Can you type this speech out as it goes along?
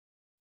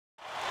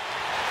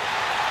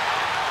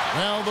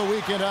Well, the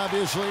weekend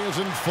obviously is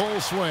in full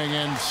swing,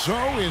 and so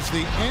is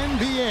the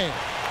NBA.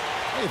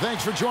 Hey,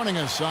 thanks for joining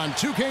us on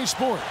 2K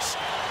Sports.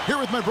 Here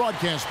with my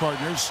broadcast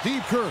partners,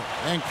 Steve Kerr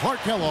and Clark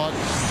Kellogg,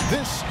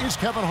 this is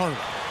Kevin Harlan.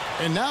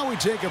 And now we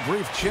take a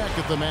brief check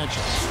at the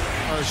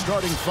matchups. Our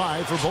starting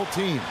five for both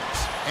teams.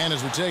 And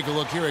as we take a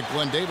look here at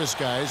Glenn Davis,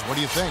 guys, what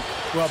do you think?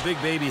 Well,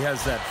 Big Baby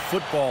has that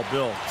football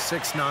build,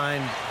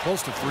 6'9",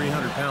 close to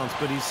 300 pounds,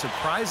 but he's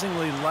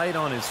surprisingly light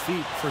on his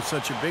feet for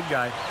such a big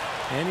guy.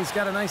 And he's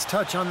got a nice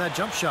touch on that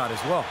jump shot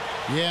as well.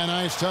 Yeah,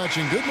 nice touch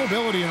and good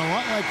mobility, and a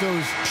lot like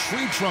those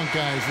tree trunk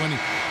guys when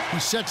he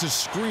sets a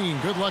screen.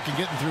 Good luck in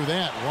getting through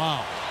that.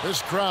 Wow.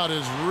 This crowd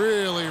is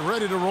really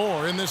ready to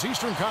roar in this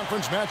Eastern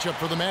Conference matchup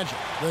for the Magic.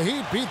 The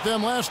Heat beat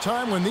them last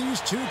time when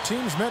these two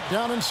teams met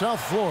down in South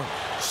Florida.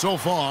 So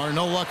far,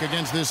 no luck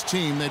against this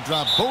team. They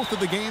dropped both of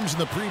the games in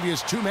the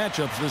previous two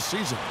matchups this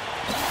season.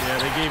 Yeah,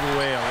 they gave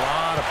away a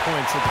lot of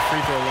points at the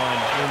free throw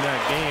line in that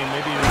game.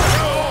 Maybe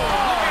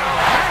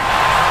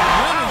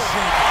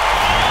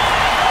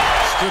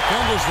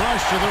Stupendous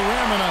rush to the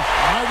rim and a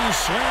mighty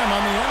slam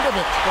on the end of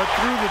it. But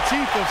through the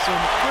teeth of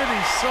some pretty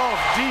soft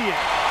D.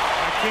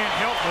 I can't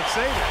help but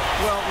say that.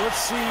 Well,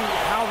 let's see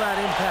how that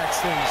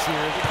impacts things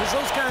here, because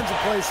those kinds of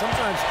plays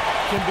sometimes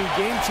can be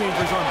game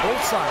changers on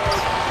both sides.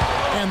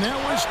 And that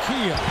was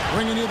Kia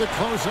bringing you the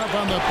close-up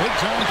on the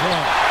big-time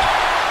play.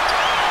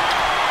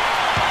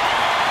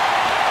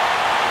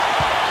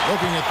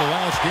 Looking at the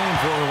last game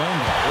for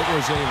Orlando, it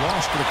was a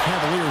loss to the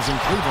Cavaliers in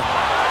Cleveland.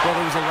 Well,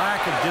 there was a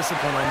lack of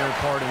discipline on their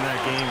part in that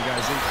game,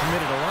 guys. They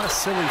committed a lot of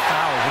silly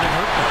fouls, and it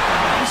hurt them.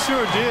 They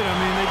sure did. I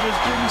mean, they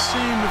just didn't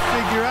seem to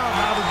figure out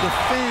how to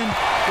defend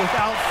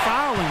without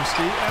fouling,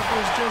 Steve. That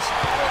was just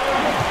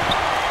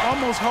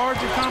almost hard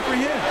to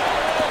comprehend.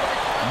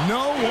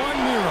 No one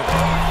near him.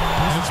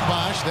 It's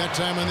Bosh, that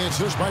time on the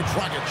assist by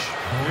DRAGIC.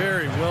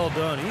 Very well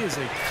done. He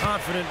is a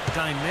confident,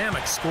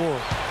 dynamic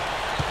scorer.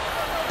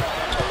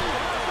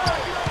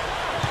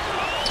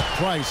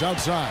 Price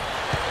outside.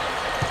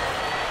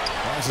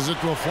 Passes it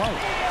to a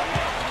float.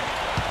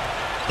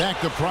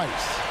 Back to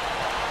Price.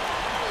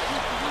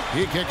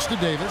 He kicks to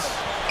Davis.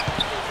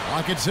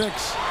 Clock at 6.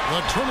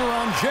 The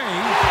turnaround Jay,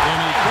 and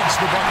he kicks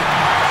the bucket.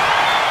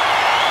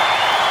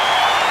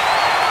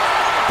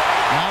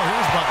 Now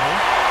here's Butler.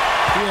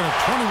 He had a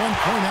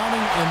 21-point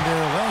outing in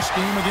their last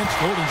game against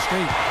Golden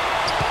State.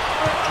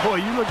 Boy,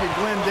 you look at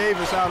Glenn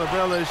Davis out of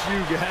LSU,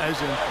 guys,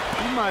 and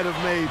he might have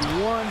made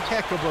one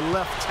heck of a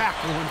left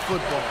tackle in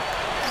football.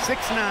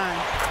 6'9",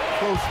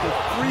 close to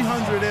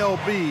 300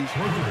 lbs.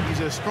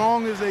 He's as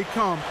strong as they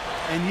come,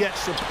 and yet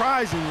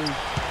surprisingly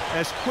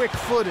as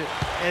quick-footed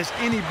as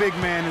any big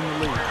man in the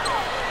league.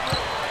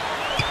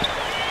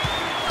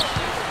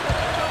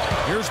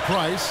 Here's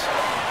Price.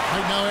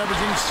 Right now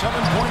averaging 7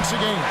 points a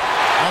game.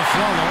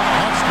 Follow.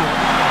 That's good.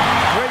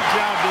 Great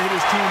job to hit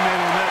his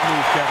teammate on that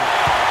move, Kevin.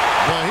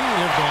 The Heat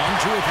have gone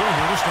 2 or 3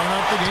 here to start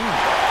out the game.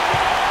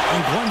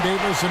 And Glenn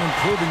Davis, an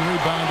improving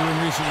rebounder in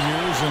recent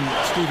years, and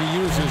Stevie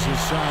uses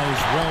his size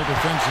well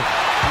defensive.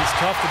 He's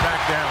tough to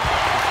back down.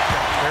 He's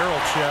got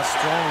barrel chest,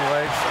 strong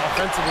legs.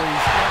 Offensively,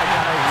 he's not a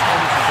guy who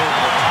finishes over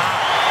the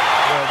top,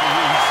 but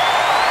he's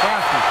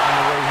crafty in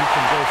the way he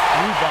can go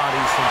through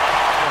bodies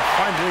and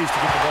find ways to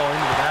get the ball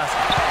into the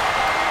basket.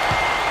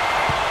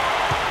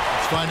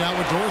 Let's find out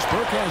what Doris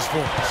Burke has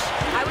for us.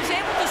 I was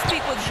able to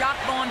speak with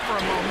Jacques Vaughn for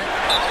a moment.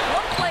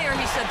 One player,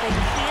 he said, they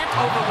can't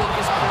overlook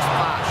is Chris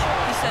Bosh.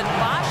 He said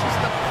Bosh is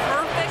the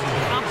perfect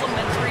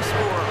complementary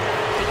scorer.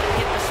 He can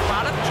hit the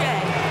spot of Jay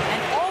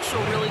and also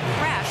really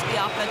crash the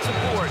offensive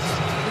boards.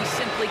 We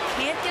simply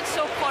can't get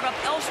so caught up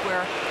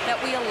elsewhere that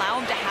we allow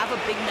him to have a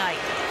big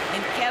night. And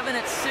Kevin,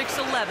 at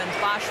 6'11",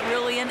 Bosh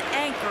really an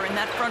anchor in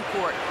that front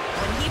court.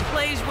 When he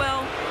plays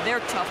well,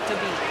 they're tough to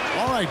beat.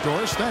 All right,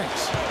 Doris,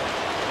 thanks.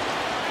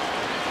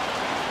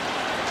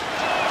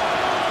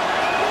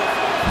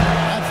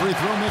 That free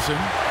throw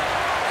missing.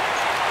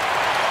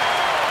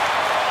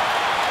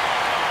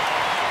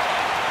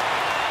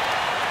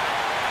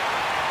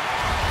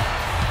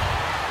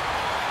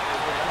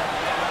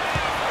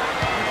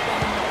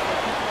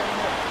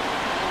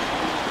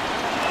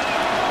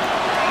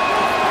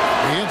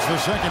 The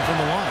second from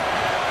the line.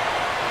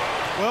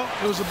 Well,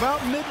 it was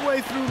about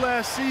midway through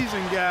last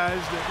season,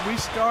 guys, that we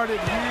started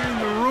hearing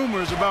the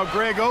rumors about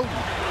Greg Oden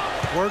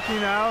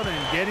working out and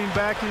getting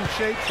back in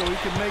shape so he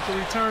could make a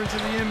return to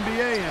the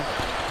NBA.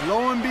 And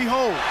lo and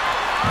behold,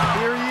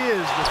 here he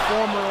is, the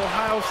former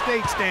Ohio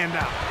State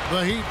standout.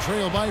 The Heat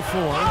trail by 4.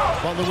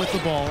 Butler with the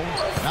ball.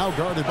 Now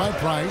guarded by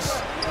Price.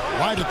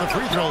 Right at the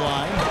free throw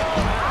line.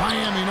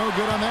 Miami no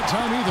good on that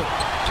time either.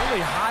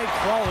 Really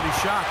high-quality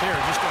shot there,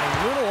 just a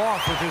little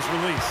off with his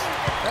release.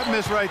 That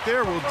miss right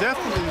there will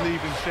definitely leave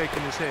him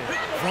shaking his head.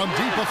 From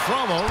deep a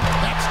Frollo,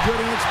 that's good,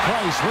 and it's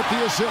Price with the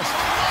assist.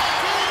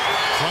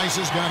 Price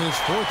has got his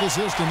 4th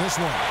assist in this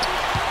one.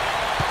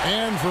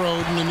 And for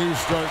Oden, a new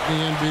start in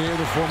the NBA,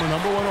 the former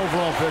 #1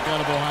 overall pick out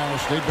of Ohio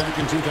State back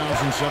in 2007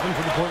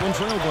 for the Portland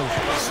Trail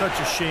Blazers. Such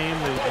a shame,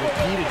 the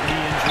repeated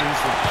knee injuries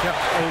that kept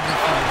Oden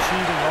from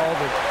achieving all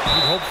that he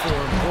hoped for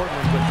in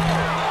Portland. But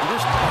you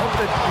just hope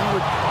that he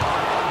would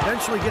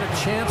eventually get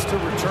a chance to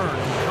return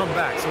and come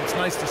back. So it's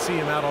nice to see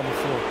him out on the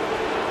floor.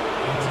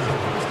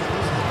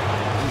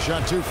 He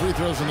shot 2 free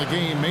throws in the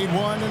game, made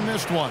 1 and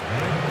missed 1.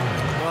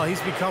 Well,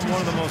 he's become one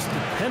of the most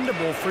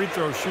dependable free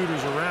throw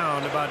shooters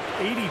around, about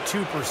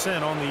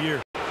 82% on the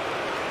year.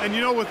 And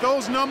you know, with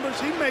those numbers,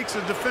 he makes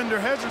a defender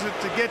hesitant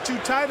to get too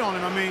tight on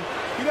him. I mean,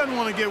 he doesn't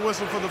want to get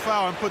whistled for the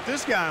foul and put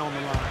this guy on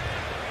the line.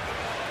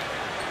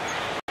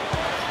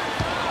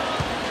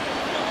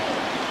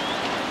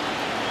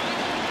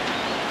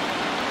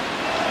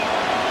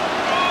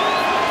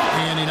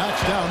 And he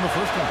knocks down the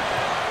first one.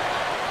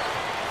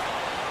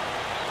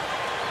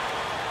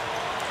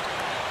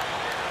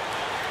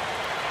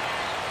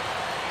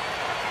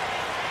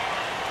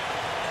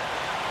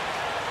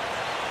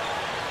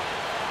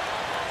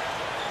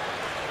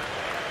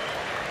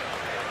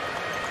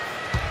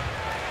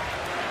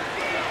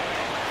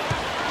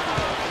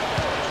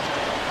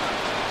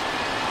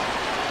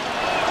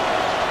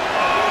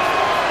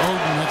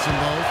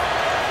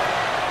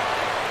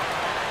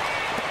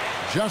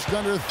 Just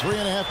under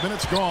 3.5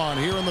 minutes gone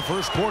here in the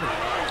first quarter.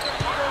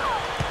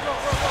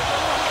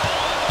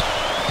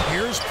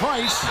 Here's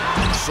Price.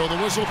 So the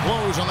whistle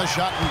blows on the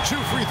shot and 2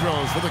 free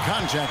throws for the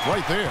contact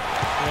right there.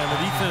 And the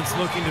defense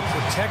looking to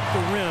protect the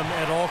rim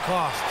at all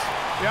costs.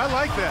 Yeah, I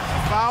like that.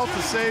 A foul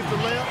to save the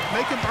layup.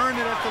 Make him earn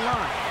it at the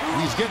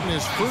line. He's getting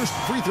his first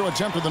free throw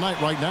attempt of the night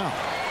right now.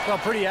 Well,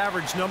 pretty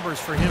average numbers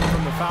for him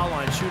from the foul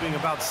line, shooting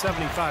about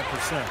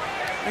 75%.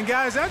 And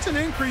guys, that's an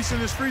increase in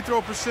his free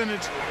throw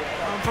percentage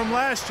from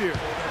last year.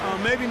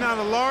 Maybe not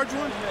a large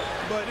one,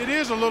 but it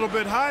is a little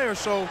bit higher,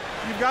 so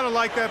you've got to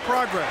like that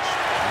progress.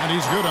 And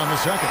he's good on the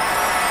second.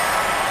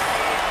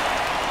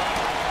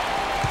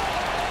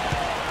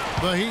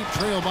 The Heat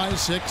trail by 6.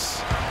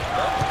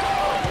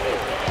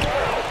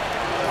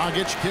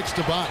 Dragic kicks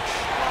to BOSH.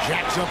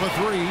 Jacks up a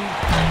 3.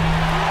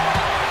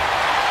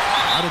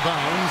 Out of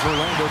bounds,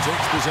 Orlando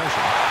takes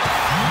possession.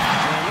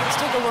 And let's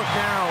take a look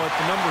now at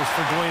the numbers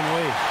for Dwyane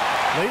Wade.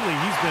 Lately,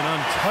 he's been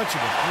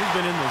untouchable. He's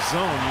been in the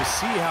zone. You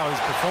see how his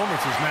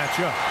performances match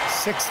up.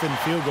 6th in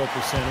field goal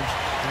percentage.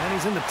 And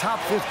he's in the top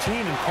 15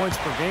 in points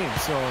per game.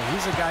 So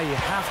he's a guy you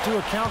have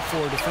to account for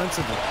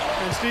defensively.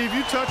 And Steve,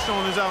 you touched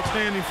on his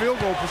outstanding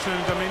field goal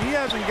percentage. I mean, he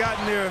hasn't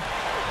gotten there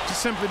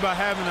just simply by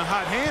having a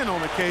hot hand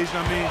on occasion.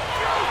 I mean,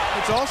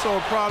 it's also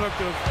a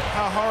product of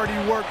how hard he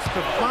works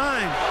to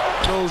find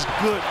those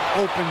good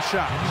open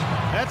shots.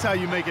 That's how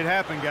you make it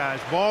happen,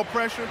 guys. Ball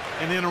pressure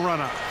and then a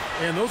run out.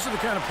 And those are the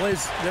kind of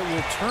plays that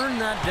will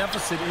turn that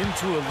deficit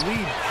into a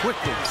lead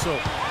quickly. So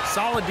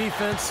solid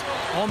defense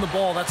on the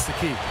ball, that's the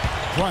key.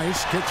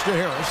 Price kicks to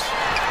Harris.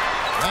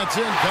 That's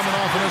in, coming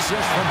off an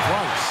assist from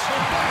Price.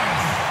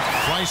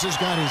 Price has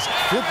got his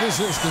 5th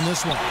assist in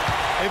this one.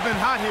 They've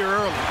been hot here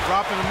early,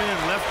 dropping them in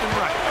left and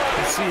right.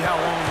 Let's see how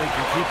long they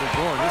can keep it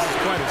going. This is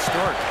quite a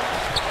start.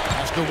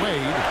 Pass to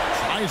Wade.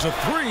 Tries a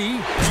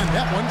 3, and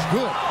that one's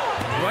good.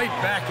 Right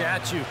back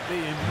at you.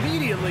 They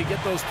immediately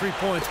get those 3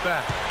 points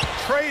back.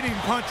 Trading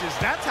punches,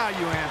 that's how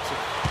you answer.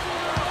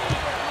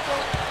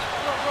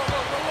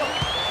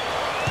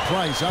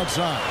 Price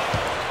outside.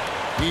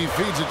 He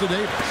feeds it to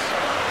Davis.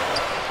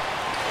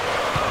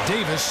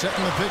 Davis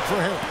setting the pick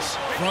for Harris.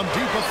 From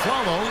deep,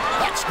 Aflalo.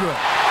 That's good.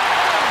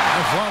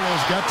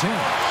 Aflalo's got 10.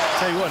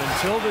 Tell you what,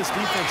 until this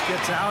defense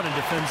gets out and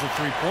defends the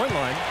 3-point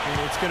line,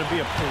 it's going to be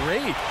a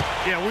parade.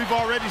 Yeah, we've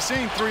already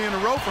seen 3 in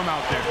a row from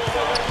out there.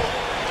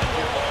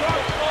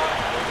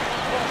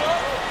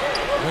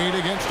 Wade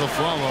against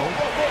Aflalo.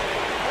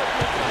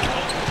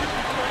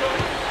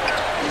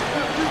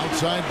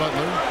 Outside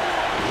Butler.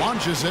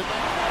 Launches it.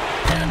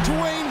 And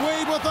Dwyane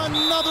Wade with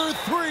another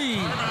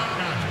 3.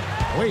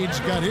 Wade's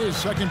got his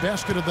 2nd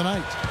basket of the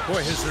night.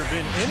 Boy, has there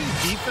been any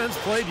defense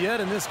played yet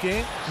in this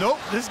game? Nope,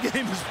 this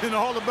game has been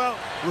all about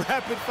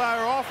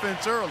rapid-fire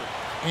offense early.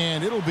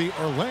 And it'll be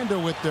Orlando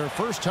with their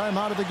first time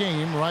out of the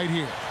game right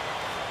here.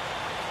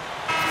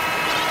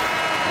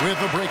 With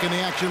a break in the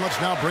action,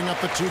 let's now bring up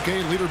the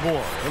 2K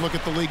leaderboard and look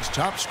at the league's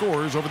top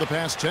scorers over the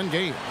past 10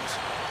 games.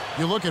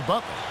 You look at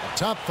Butler, a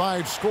top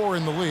 5 scorer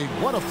in the league.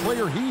 What a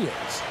player he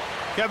is.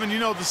 Kevin, you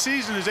know, the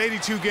season is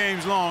 82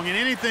 games long, and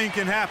anything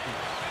can happen.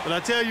 But I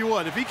tell you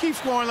what, if he keeps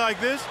scoring like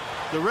this,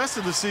 the rest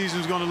of the season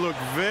is going to look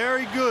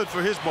very good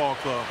for his ball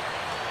club.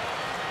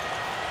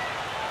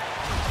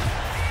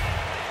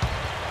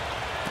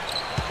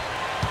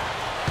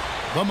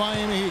 The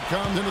Miami Heat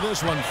comes into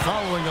this one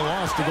following a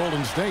loss to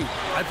Golden State.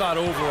 I thought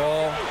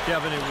overall,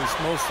 Kevin, it was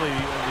mostly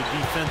the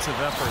defensive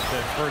effort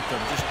that hurt them.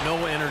 Just no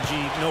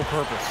energy, no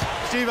purpose.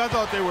 Steve, I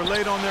thought they were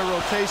late on their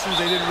rotations.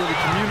 They didn't really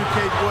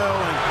communicate well,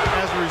 and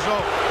as a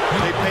result,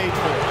 they paid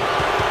for it.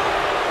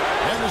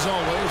 And as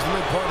always, the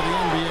mid part of the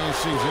NBA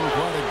season,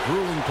 quite a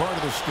grueling part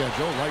of the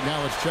schedule. Right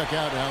now, let's check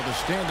out how the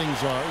standings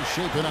are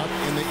shaping up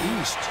in the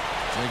East.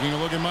 Taking a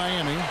look at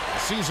Miami,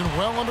 season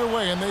well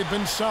underway, and they've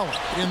been solid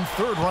in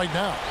 3rd right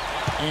now.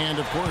 And,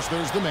 of course,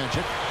 there's the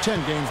Magic, 10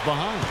 games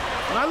behind.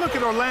 When I look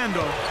at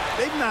Orlando,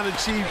 they've not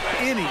achieved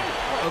any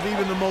of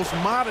even the most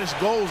modest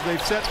goals they've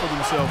set for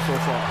themselves so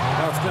far.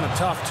 Well, it's been a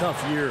tough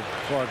year,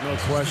 Clark, no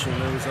question.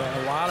 There was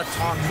a lot of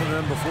talk from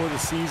them before the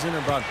season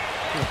about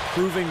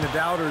proving the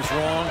doubters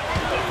wrong.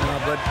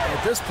 But at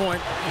this point,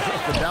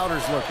 the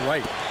doubters look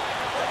right.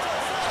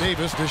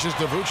 Davis dishes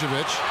to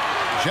Vucevic.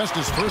 Just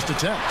his first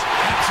attempt.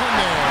 It's in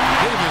there.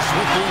 Davis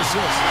with the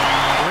assist.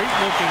 Great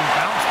looking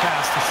bounce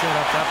pass to set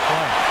up that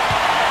play.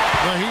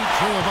 The Heat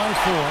trail by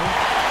 4.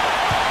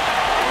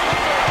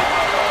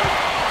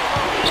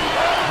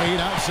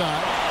 Wade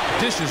outside.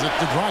 Dishes it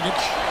to DRAGIC.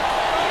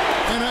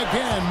 And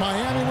again,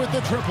 Miami with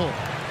the triple.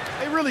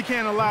 They really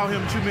can't allow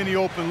him too many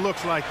open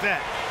looks like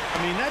that.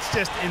 I mean, that's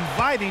just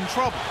inviting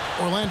trouble.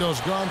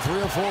 Orlando's gone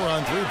 3 of 4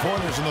 on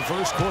three-pointers in the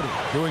first quarter.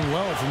 Doing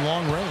well from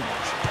long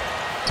range.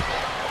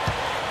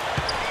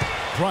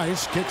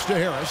 Price kicks to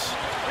Harris.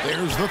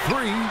 There's the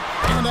 3.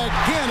 And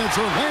again, it's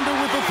Orlando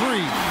with the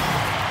 3.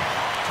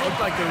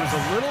 Looked like there was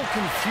a little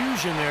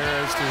confusion there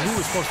as to who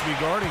was supposed to be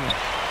guarding him.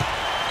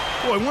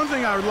 Boy, one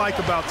thing I like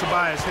about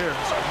Tobias Harris,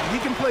 he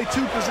can play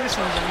 2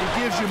 positions and he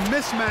gives you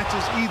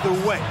mismatches either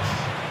way.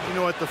 You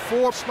know, at the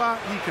 4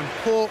 spot, he can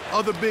pull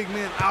other big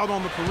men out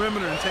on the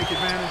perimeter and take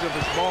advantage of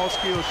his ball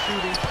skills,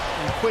 shooting,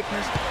 and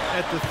quickness.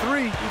 At the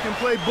 3, he can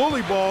play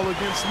bully ball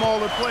against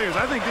smaller players.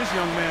 I think this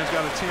young man's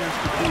got a chance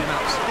to be an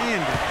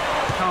outstanding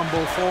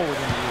combo forward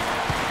in the league.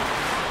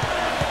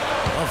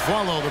 A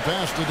follow the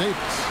pass to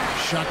Davis.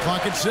 Shot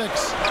clock at 6.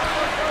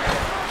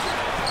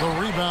 The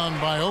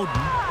rebound by Oden.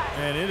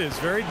 And it is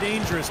very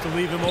dangerous to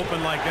leave him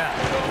open like that.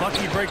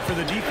 Lucky break for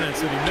the defense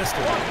that he missed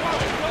it.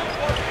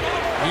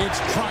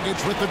 It's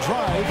DRAGIC with the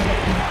drive.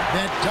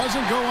 That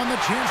doesn't go on the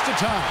chance to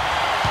tie.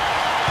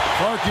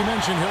 Clark, you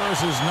mentioned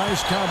Harris's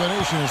nice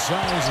combination of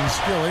size and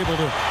skill, able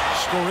to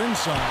score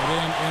inside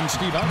and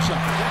Steve outside.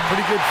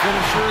 Pretty good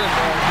finisher, and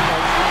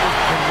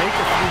can make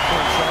a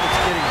three-point shot. It's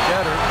getting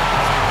better.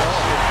 He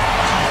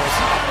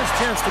got his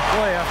chance to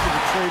play after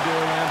the trade to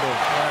Orlando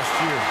last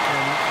year,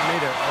 and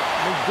made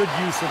good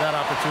use of that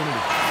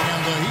opportunity.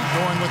 And the Heat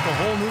going with the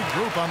whole new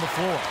group on the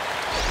floor.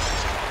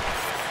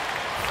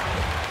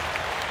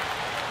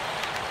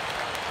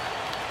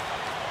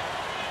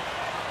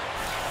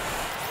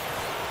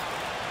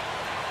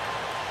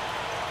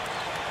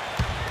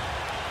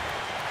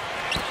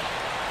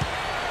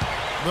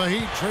 The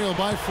Heat trail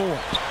by 4.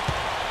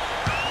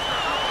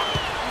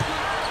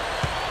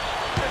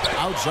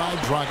 Outside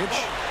DRAGIC.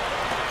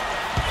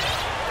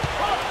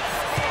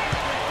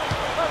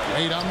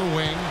 Wade on the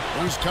wing.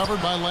 He's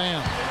covered by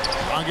Lamb.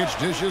 DRAGIC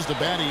dishes to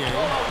Battier.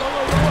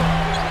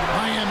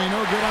 Miami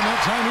no good on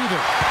that time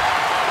either.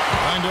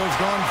 Orlando's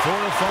gone 4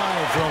 of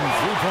 5 from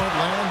three-point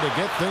land to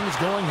get things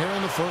going here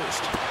in the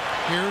first.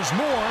 Here's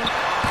more.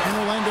 And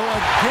Orlando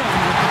again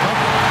with the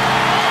butler.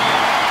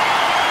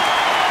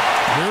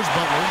 Here's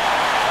Butler,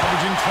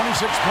 averaging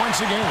 26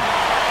 points a game.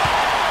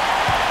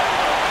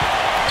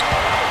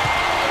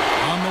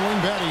 On the wing,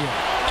 Battier.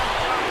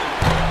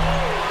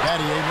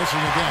 Battier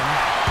missing again.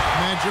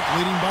 Magic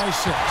leading by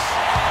 6.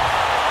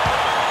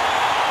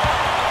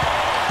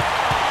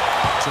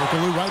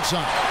 Turkoglu right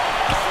side.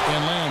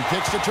 And Lamb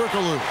kicks to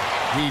Turkoglu.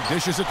 He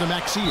dishes it to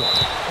Maxey.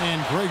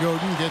 And Greg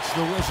Oden gets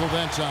the whistle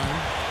that time.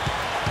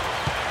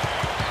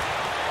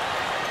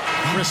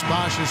 Chris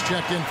Bosh has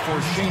checked in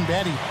for Shane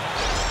Battier.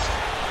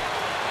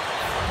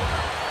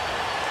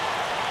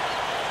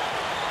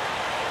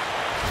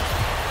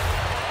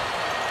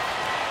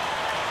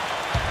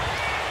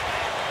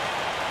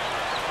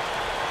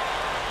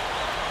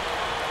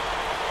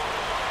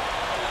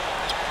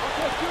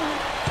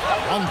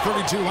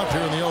 .132 left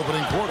here in the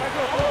opening quarter.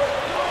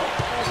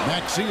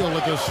 Maxey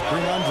with the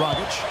screen on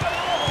DRAGIC.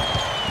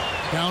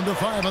 Down to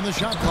 5 on the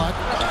shot clock.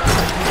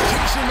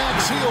 Jason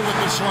Maxey with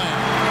the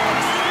slam.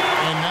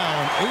 And now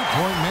an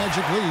 8-point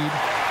Magic lead.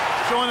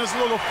 Showing us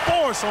a little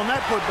force on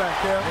that putback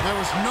there. There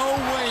was no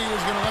way he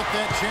was going to let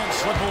that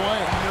chance slip away.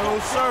 No,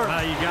 sir.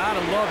 You got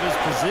to love his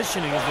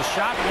positioning as the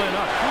shot went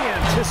up. He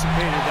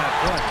anticipated that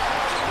play.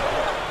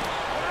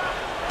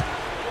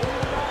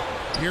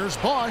 Here's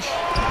Bosh.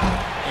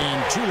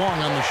 And too long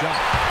on the shot.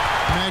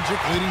 Magic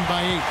leading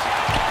by 8.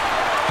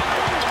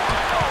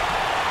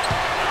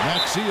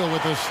 Maxey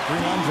with the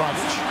screen on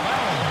DRAGIC.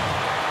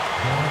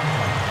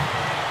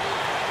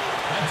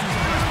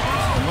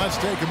 And let's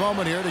take a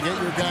moment here to get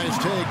your guys'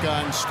 take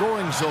on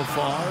scoring so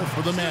far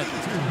for the Magic.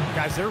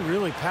 Guys, they're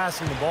really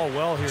passing the ball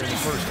well here in the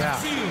first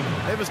half.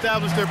 They've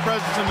established their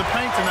presence in the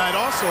paint tonight.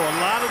 Also, a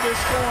lot of their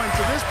scoring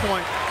to this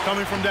point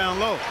coming from down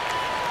low.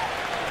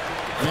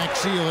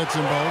 Maxey hits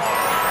them both.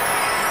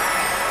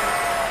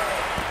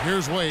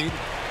 Here's Wade.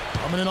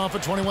 Coming in off a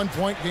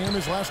 21-point game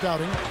his last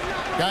outing.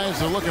 Guys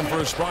are looking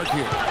for a spark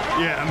here.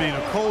 Yeah, I mean,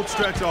 a cold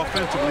stretch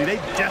offensively. They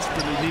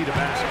desperately need a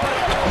basket.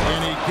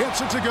 And he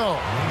gets it to go.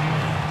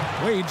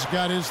 Wade's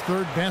got his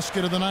 3rd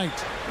basket of the night.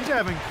 He's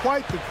having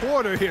quite the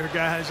quarter here,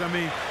 guys. I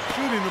mean,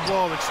 shooting the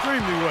ball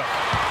extremely well.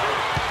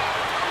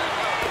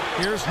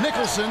 Here's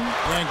Nicholson.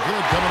 And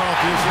good coming off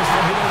the assist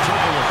from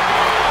Turkoglu.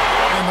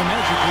 And the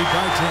Magic lead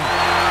by 10.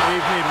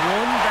 They've made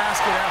one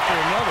basket after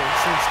another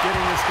since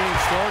getting this game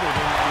started,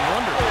 and you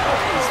wonder,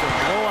 is the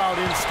blowout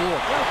in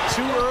store?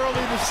 Too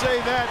early to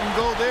say that and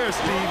go there,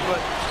 Steve,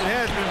 but it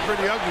has been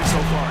pretty ugly so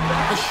far.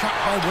 The shot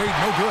by Wade,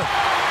 no good.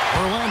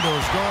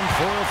 Orlando's gone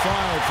 4 of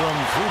 5 from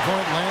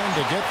three-point land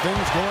to get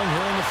things going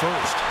here in the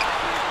first.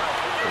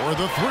 For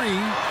the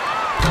three.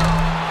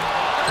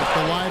 It's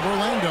the live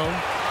Orlando.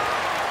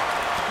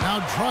 Now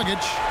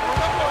DRAGIC.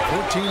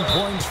 14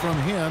 points from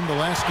him the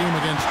last game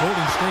against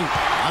Golden State.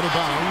 Out of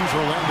bounds,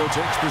 Orlando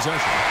takes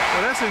possession.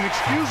 Well, that's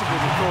inexcusable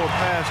to throw a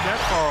pass that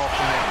far off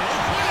the net.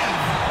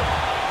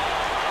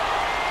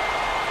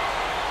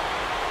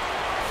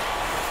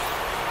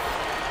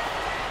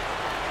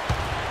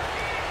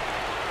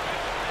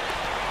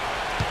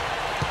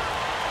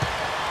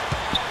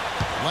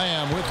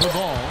 Lamb with the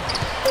ball.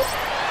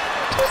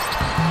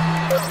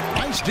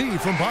 Nice D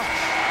from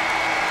BOSH.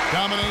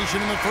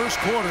 Domination in the first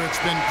quarter. It's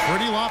been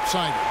pretty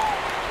lopsided.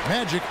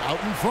 Magic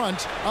out in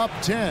front, up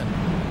 10.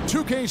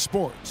 2K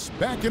Sports,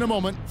 back in a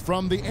moment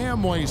from the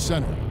Amway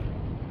Center.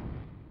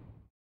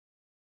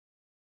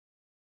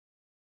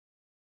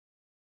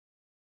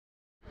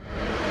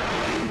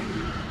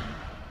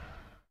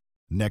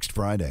 Next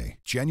Friday,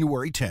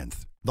 January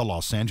 10th, the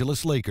Los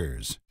Angeles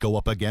Lakers go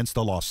up against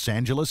the Los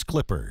Angeles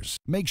Clippers.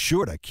 Make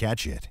sure to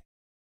catch it.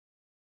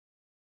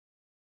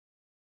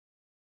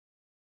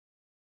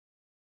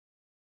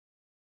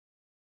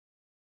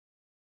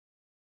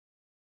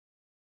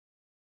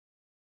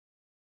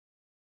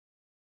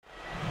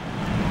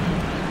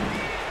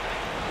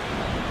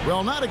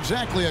 Well, not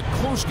exactly a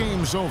close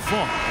game so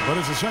far, but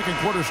as the second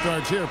quarter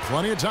starts here,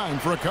 plenty of time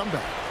for a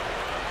comeback.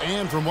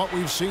 And from what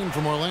we've seen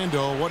from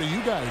Orlando, what do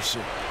you guys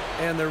see?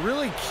 And they're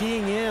really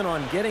keying in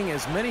on getting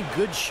as many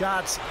good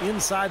shots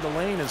inside the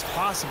lane as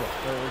possible.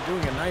 They're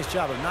doing a nice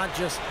job of not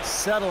just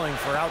settling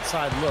for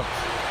outside looks.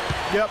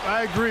 Yep,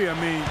 I agree. I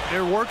mean,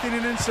 they're working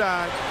it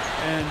inside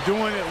and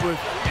doing it with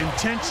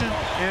intention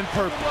and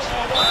purpose.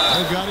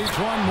 They've got each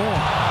one more.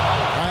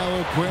 Kyle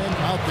O'Quinn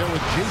out there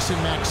with Jason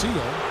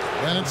Maxiel.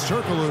 Then it's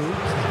Turkoglu,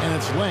 and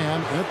it's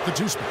Lamb at the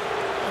two-spot.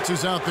 That's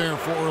who's out there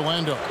for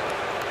Orlando.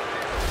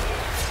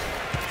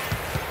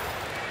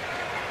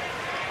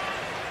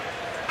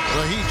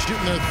 The Heat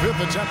shooting their 5th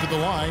attempt at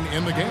the line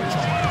in the game.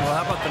 Well,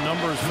 how about the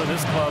numbers for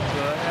this club?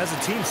 As a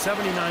team, 79%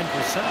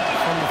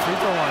 from the free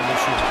throw line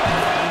this year.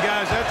 And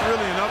guys, that's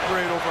really an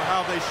upgrade over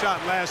how they shot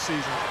last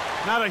season.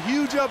 Not a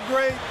huge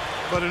upgrade,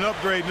 but an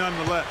upgrade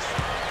nonetheless.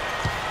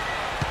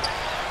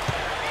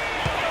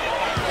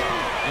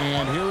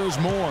 And here is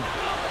Moore.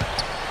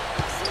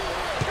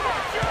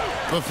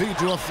 The feed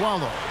to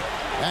Aflalo.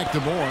 Back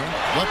to Moore.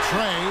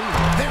 Latrey.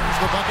 There's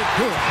the bucket.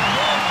 Good.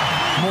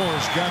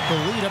 Moore's got the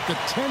lead up to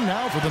 10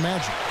 now for the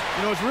Magic.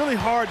 You know, it's really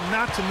hard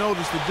not to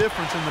notice the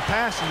difference in the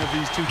passing of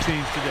these two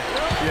teams today.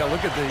 Yeah,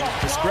 look at the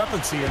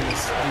discrepancy in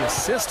the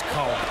assist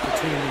column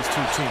between these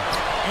two teams.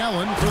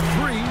 Allen for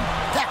 3.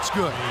 That's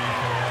good.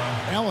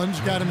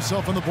 Allen's got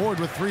himself on the board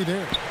with 3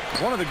 there.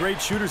 One of the great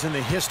shooters in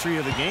the history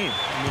of the game.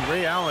 I mean,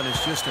 Ray Allen is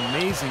just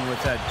amazing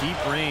with that deep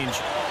range,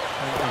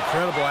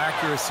 incredible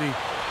accuracy,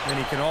 and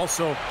he can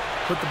also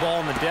put the ball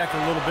on the deck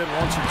a little bit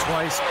once or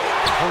twice,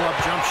 pull up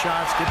jump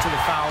shots, get to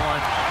the foul line.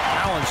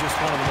 Allen's just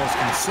one of the most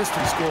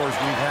consistent scorers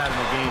we've had in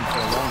the game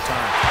for a long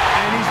time.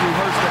 And he's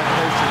rehearsed that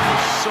motion for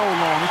so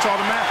long. It's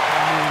automatic.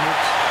 I mean,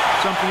 it's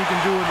something he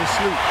can do in his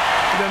sleep.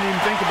 He doesn't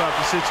even think about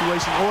the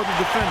situation or the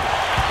defender.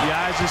 He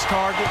eyes his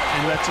target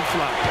and lets it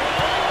fly.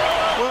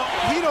 Well,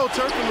 Hedo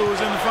Turkoglu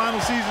is in the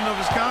final season of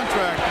his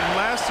contract, and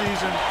last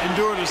season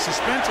endured a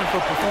suspension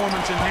for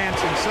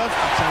performance-enhancing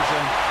substances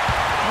and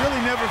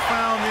really never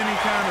found any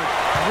kind of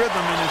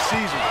rhythm in his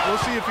season. We'll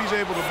see if he's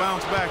able to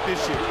bounce back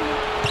this year.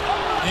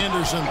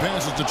 Anderson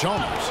passes to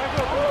Chalmers.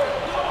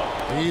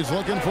 He's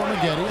looking for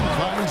Maggette and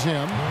finds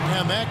him.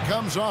 And that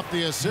comes off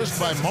the assist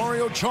by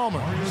Mario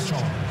Chalmers.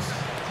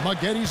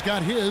 Maggette's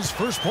got his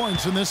first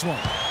points in this one.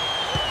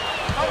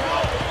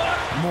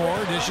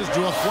 Moore dishes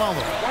to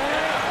Aflalo.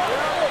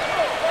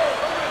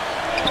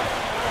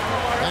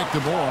 Back to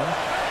Moore.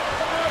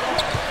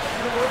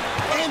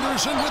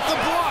 Anderson with the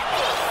block.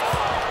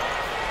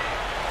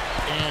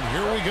 And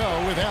here we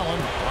go with Allen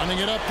running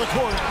it up the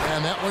court.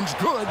 And that one's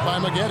good by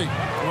Maggette.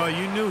 Well,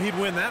 you knew he'd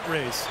win that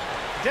race.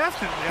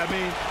 Definitely. I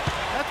mean,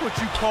 that's what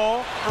you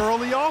call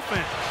early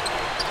offense.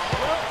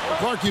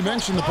 Clark, you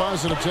mentioned the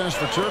positive test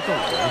for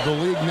Turkoglu. The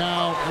league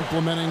now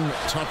implementing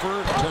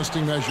tougher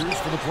testing measures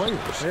for the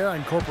players. Yeah,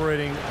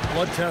 incorporating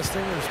blood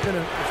testing. There's been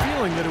a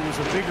feeling that it was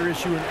a bigger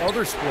issue in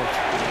other sports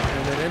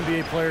and that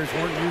NBA players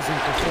weren't using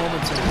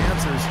performance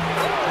enhancers.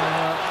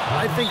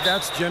 I think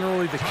that's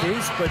generally the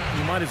case, but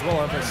you might as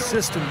well have a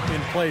system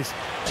in place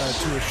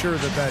to assure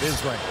that that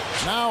is right.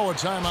 Now a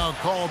timeout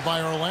called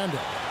by Orlando.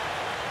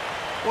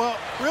 Well,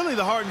 really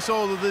the heart and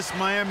soul of this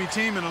Miami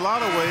team in a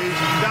lot of ways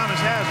is Udonis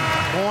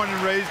Haslem, born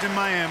and raised in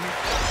Miami.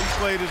 He's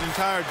played his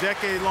entire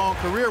decade-long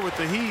career with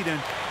the Heat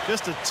and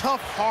just a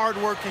tough,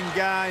 hard-working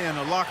guy and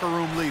a locker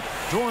room leader.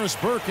 Doris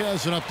Burke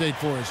has an update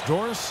for us.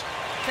 Doris?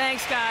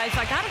 Thanks, guys.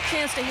 I got a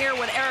chance to hear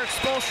what Eric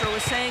Spoelstra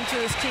was saying to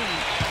his team.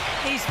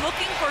 He's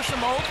looking for some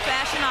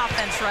old-fashioned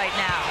offense right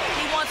now.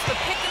 He wants the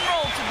pick and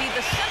roll to be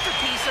the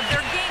centerpiece of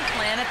their game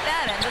plan at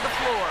that end of the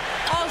floor.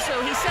 Also,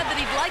 he said that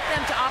he'd like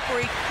them to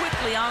operate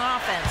quickly on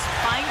offense,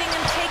 finding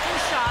and taking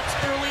shots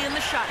early in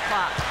the shot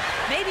clock.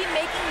 Maybe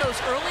making those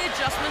early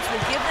adjustments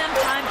will give them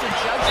time to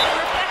judge their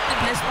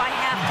effectiveness by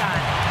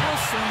halftime.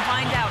 We'll soon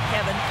find out,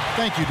 Kevin.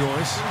 Thank you,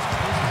 Doris.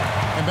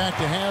 And back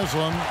to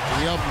Haslam.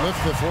 He helped lift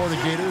the Florida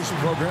Gators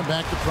program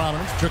back to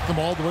prominence, took them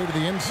all the way to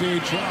the NCAA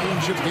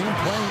championship game,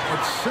 playing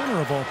at center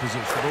of all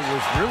positions. It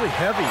was really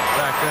heavy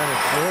back then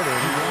at Florida.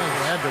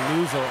 He had to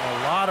lose a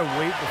lot of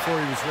weight before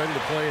he was ready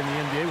to play in the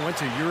NBA. Went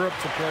to Europe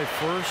to play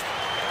first.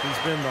 He's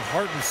been the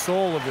heart and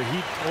soul of the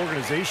Heat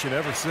organization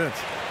ever since.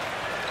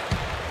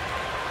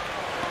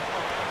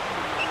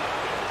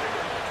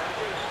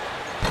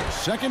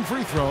 Second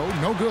free throw,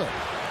 no good.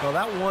 Well,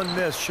 that one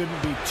miss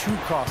shouldn't be too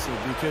costly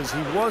because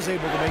he was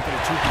able to make it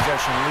a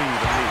two-possession lead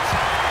at least.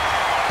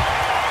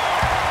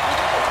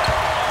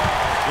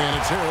 And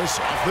it's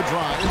Harris off the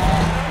drive.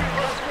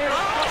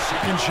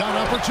 Second shot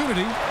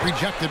opportunity,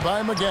 rejected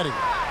by Maggette.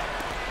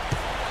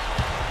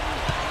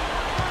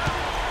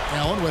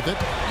 Allen with it,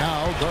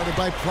 now guarded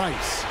by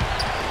Price.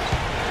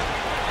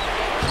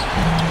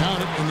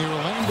 Down it, and the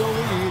Orlando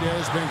lead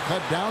has been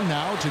cut down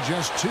now to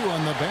just 2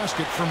 on the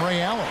basket from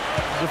Ray Allen.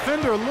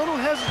 Defender a little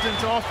hesitant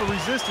to offer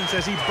resistance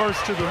as he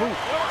bursts to the hoop.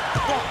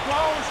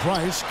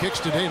 Price kicks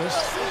to Davis.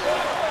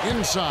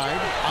 Inside,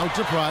 out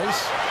to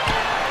Price.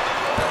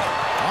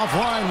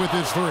 Offline with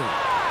his 3.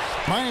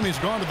 Miami's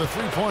gone to the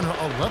three-pointer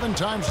 11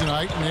 times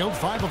tonight, nailed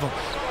 5 of them.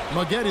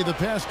 Maggette the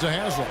pass to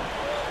Haslam.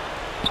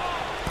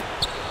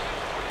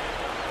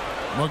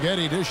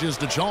 Maggette dishes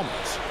to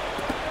Chalmers.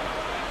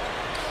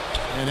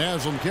 And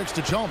Haslam kicks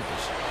to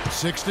Chalmers.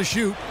 6 to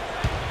shoot.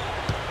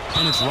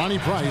 And it's Ronnie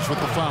Price with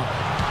the foul.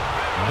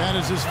 That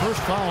is his first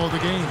foul of the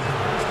game.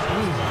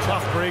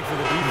 Tough break for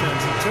the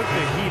defense. He took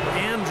the heat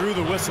and drew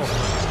the whistle.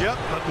 Yep,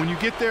 but when you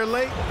get there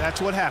late,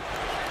 that's what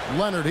happens.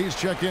 Leonard, he's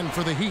checked in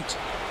for the Heat.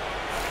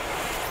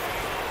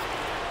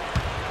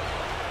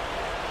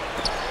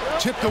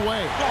 Tipped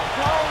away.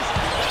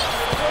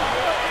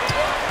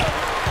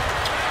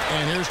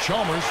 And here's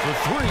Chalmers for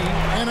 3.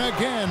 And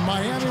again,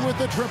 Miami with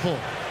the triple.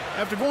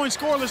 After going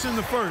scoreless in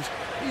the first,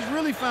 he's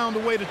really found a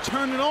way to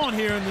turn it on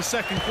here in the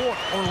second quarter.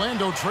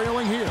 Orlando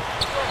trailing here.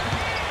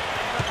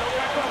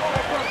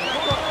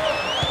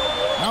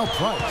 Now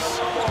Price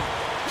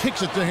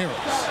kicks it to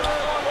Harris.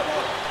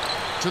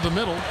 To the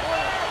middle.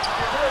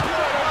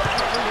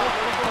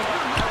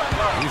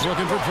 He's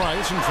looking for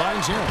Price and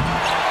finds him.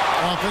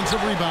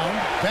 Offensive rebound.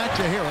 Back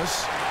to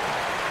Harris.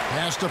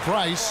 Pass to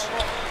Price.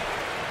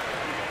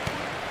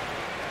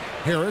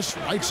 Harris,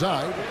 right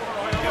side.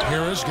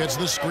 Harris gets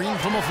the screen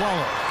from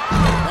Aflalo.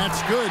 That's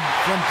good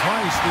from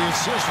Price. The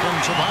assist from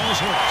Tobias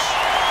Harris.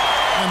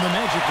 And the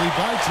Magic lead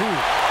by 2.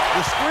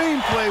 The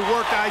screenplay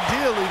worked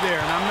ideally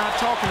there, and I'm not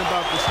talking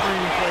about the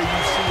screenplay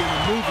you see in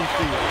the movie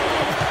theater.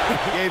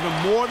 Gave him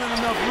more than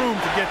enough room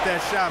to get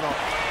that shot off.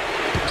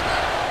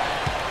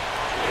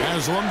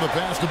 Haslam, the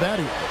pass to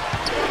Batty.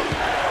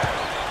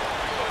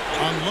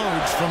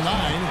 Unloads from 9.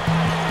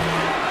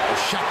 The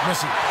shot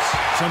misses.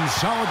 Some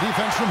solid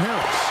defense from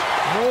Harris.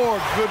 More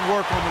good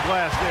work on the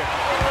glass there.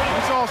 When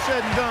it's all said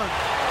and done,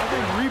 I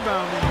think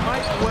rebounding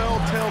might well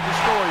tell the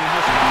story in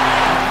this one.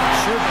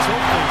 Should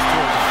tilt things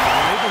toward them.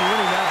 They've been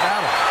winning that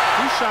battle.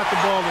 He shot the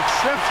ball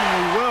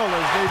exceptionally well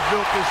as they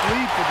built this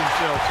lead for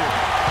themselves here.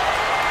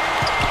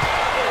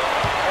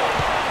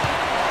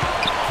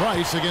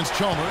 Price against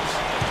Chalmers.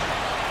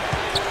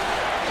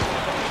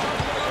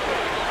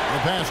 The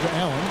pass to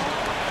Allen.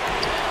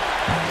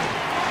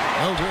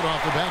 No good off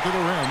the back of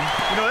the rim.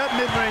 You know, that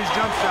mid-range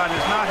jump shot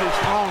is not his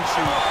strong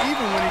suit,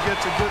 even when he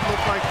gets a good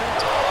look like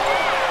that.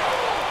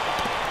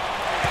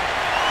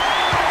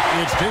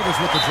 It's Davis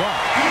with the drop.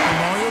 And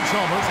Mario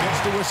Chalmers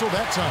gets the whistle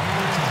that time.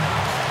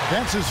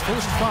 That's his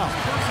first foul.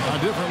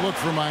 A different look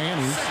for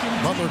Miami.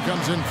 Butler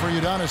comes in for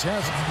Udonis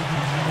Haslem.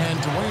 And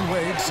Dwayne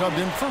Wade subbed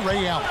in for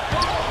Ray Allen.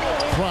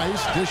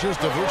 Price dishes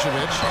to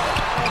Vucevic.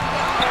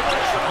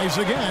 Tries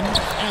again,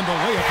 and the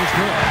layup is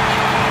good.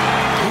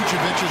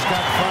 Vucevic has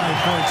got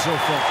 5 points so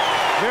far.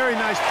 Very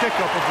nice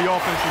pickup of the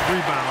offensive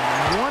rebound.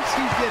 And once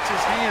he gets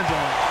his hands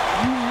on it,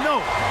 you know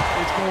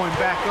it's going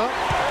back up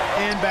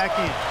and back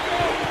in.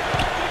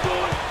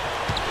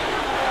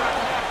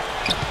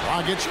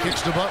 Dragic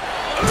kicks to Butler.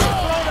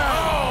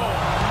 Oh,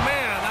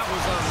 man, that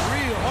was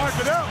unreal. Mark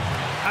it up.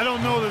 I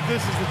don't know that this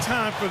is the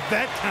time for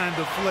that kind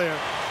of flair.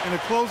 In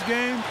a close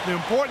game, the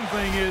important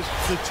thing is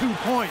the 2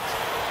 points,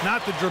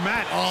 not the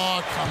dramatic.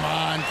 Oh, come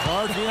on,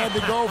 Clark. He had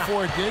to go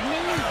for it, didn't he?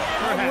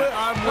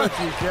 I'm with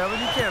you,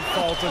 Kevin. You can't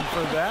fault him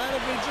for that. I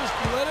mean, just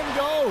let him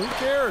go. Who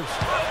cares?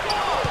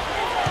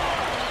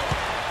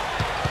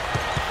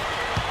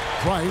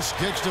 Price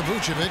kicks to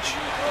Vucevic.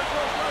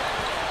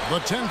 The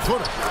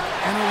 10-footer.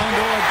 And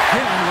Orlando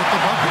again with the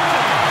bucket.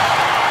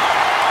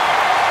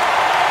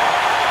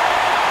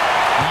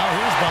 Now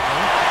here's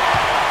Butler.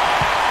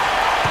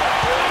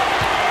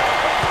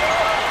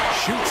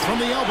 Shoots from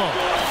the elbow.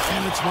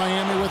 And it's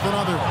Miami with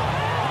another.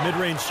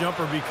 Mid-range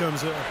jumper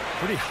becomes a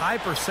pretty high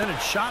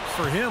percentage shot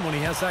for him when he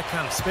has that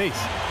kind of space.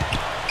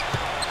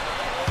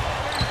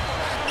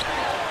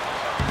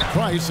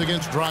 Price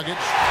against DRAGIC,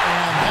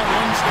 and that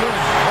one's good.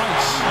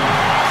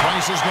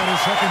 Price has got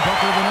his second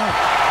bucket of the night.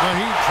 The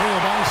Heat trail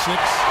by 6.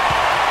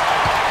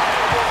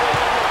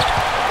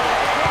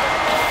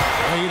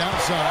 Wade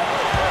outside.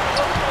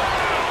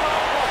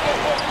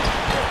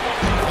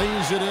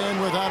 Lays it in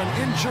without an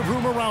inch of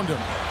room around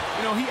him.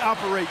 You know, he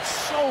operates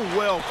so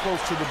well close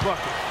to the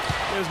bucket.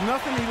 There's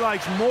nothing he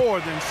likes more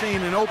than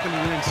seeing an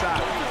opening inside.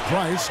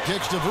 Price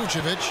kicks to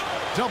Vucevic,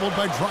 doubled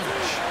by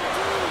DRAGIC.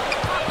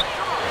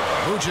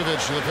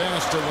 Vucevic to the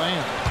pass to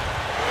Lamb.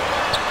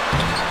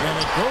 And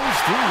it goes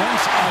through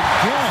once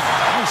again.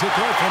 Nice hit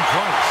there from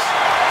Price.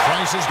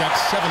 Price has got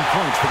 7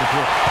 points for the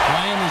quarter.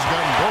 Miami's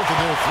gotten both of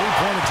their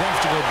three-point attempts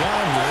to go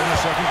down here in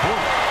the second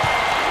quarter.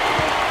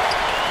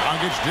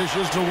 DRAGIC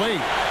dishes to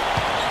Wade.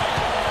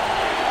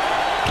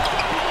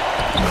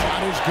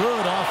 Shot is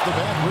good off the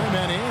back rim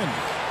and in.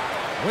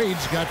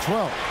 Wade's got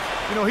 12.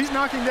 You know, he's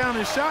knocking down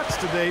his shots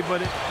today,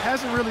 but it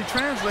hasn't really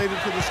translated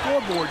to the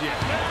scoreboard yet.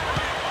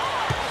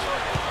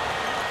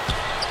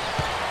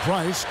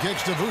 Price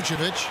kicks to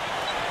Vucevic.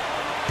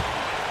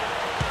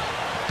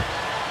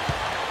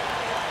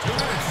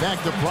 Back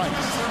to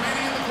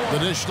Price. The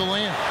dish to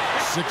Lamb.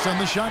 6 on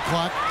the shot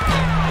clock.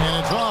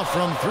 And it's off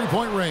from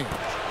three-point range.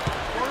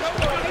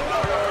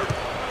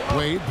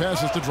 Wade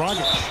passes to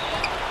DRAGIC.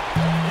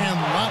 And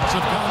lots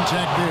of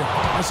contact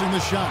there. Missing the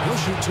shot. He'll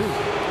shoot 2.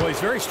 Well,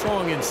 he's very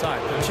strong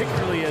inside,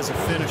 particularly as a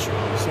finisher.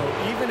 So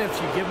even if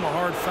you give him a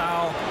hard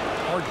foul,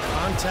 hard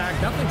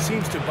contact, nothing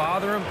seems to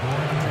bother him.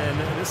 And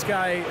this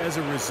guy, as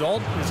a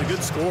result, is a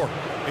good scorer.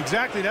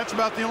 Exactly. That's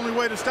about the only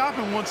way to stop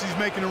him once he's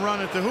making a run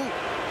at the hoop.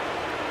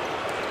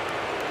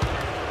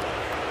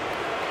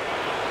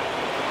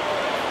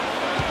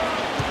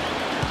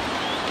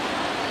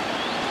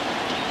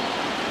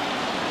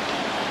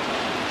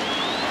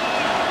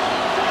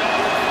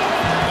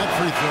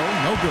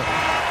 No good.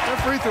 Their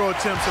free throw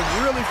attempts have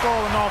really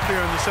fallen off here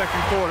in the second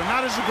quarter.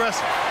 Not as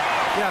aggressive.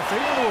 Yeah, if they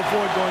want to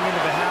avoid going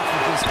into the half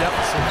with this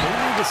deficit, they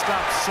need to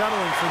stop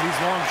settling for these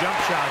long jump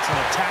shots and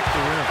attack the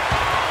rim.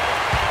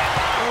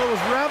 Well, it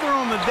was rather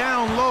on the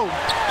down low,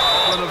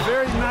 but a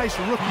very nice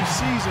rookie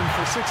season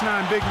for 6'9"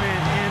 big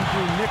man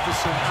Andrew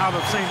Nicholson out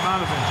of St.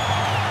 Bonaventure.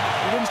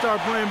 He didn't start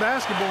playing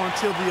basketball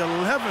until the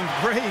 11th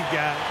grade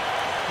guy,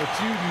 but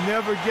you'd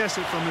never guess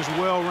it from his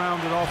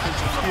well-rounded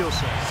offensive skill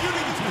set.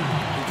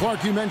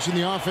 Clark, you mentioned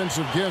the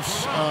offensive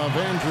gifts of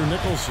Andrew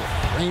Nicholson.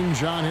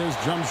 Range on his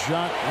jump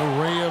shot,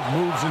 array of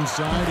moves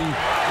inside. He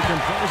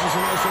comprises a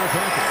nice little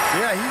package.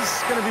 Yeah,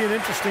 he's going to be an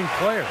interesting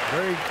player.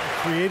 Very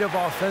creative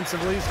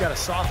offensively. He's got a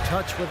soft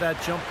touch with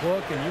that jump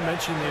hook, and you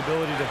mentioned the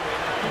ability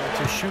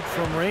to shoot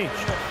from range.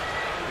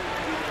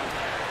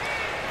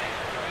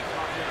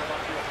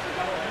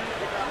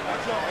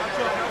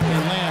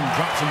 And Lamb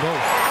drops them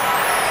both.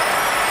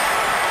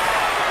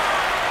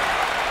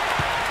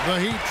 The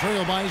Heat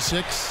trail by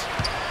 6.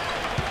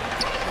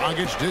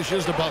 DRAGIC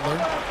dishes to Butler.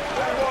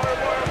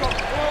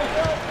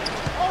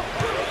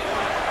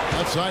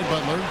 Outside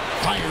Butler.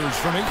 Fires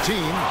from 18.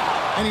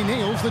 And he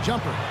nails the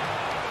jumper.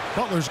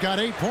 Butler's got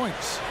 8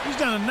 points. He's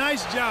done a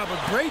nice job,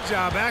 a great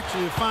job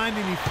actually, of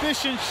finding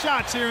efficient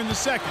shots here in the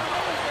second.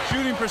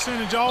 Shooting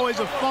percentage always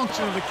a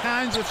function of the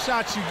kinds of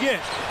shots you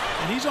get.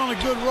 And he's on a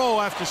good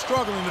roll after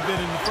struggling a bit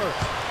in the first.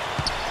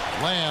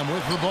 Lamb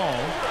with the ball.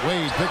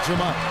 Wade picks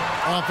him up.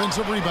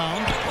 Offensive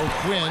rebound.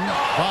 O'Quinn.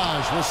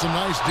 BOSH with some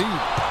nice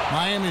deep.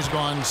 Miami's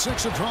gone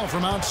 6 of 12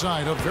 from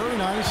outside. A very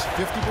nice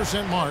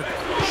 50% mark.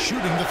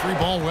 Shooting the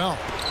 3-ball well.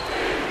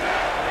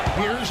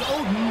 Here's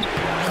ODEN.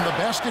 And the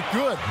basket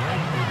good.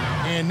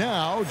 And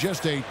now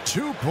just a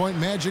 2-point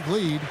Magic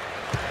lead.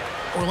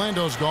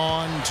 Orlando's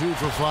gone 2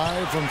 for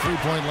 5 from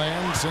three-point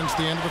land since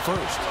the end of the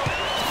first.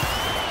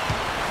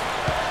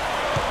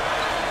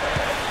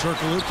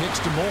 Turkoglu kicks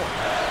to Moore.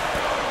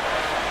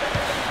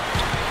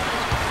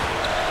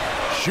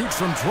 Shoots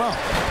from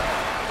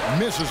 12.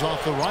 Misses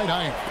off the right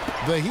iron.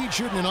 The Heat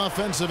shooting and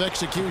offensive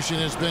execution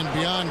has been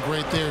beyond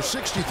great there.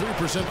 63%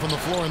 from the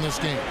floor in this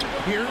game.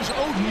 Here's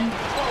ODEN.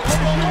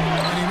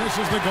 And he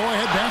misses the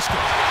go-ahead basket.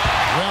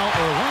 Well,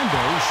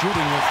 Orlando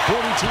shooting with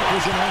 42%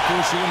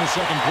 accuracy in the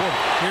second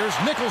quarter. Here's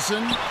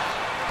Nicholson.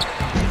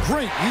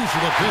 Great use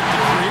of the pick to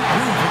create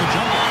room for the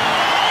jumper.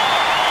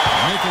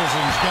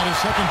 Nicholson's got his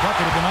second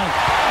bucket of the night.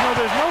 You know,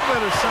 there's no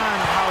better sign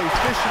of how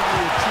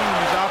efficiently a team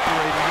is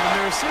operating than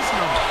their assist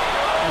number.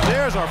 And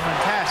theirs are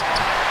fantastic.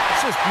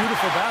 It's just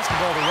beautiful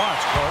basketball to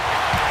watch, Clark.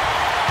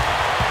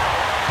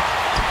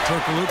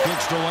 Turkoglu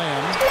kicks to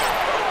Lamb.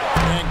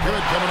 And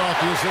good coming off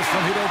the assist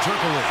from Hedo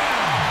Turkoglu.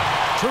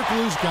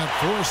 Turkoglu's got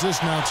 4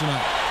 assists now tonight.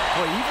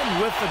 Well, even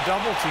with the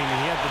double team,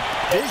 he had the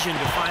vision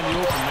to find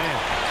the open man.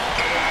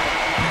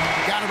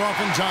 Got it off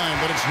in time,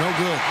 but it's no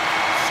good.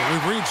 So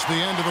we've reached the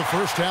end of the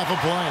first half of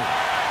play.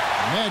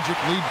 Magic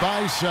lead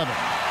by 7.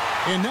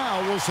 And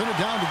now we'll send it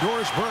down to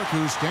Doris Burke,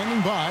 who's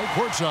standing by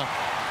courtside.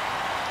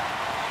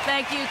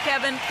 Thank you,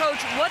 Kevin.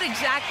 Coach, what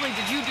exactly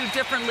did you do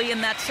differently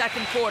in that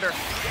second quarter?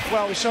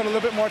 Well, we showed a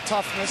little bit more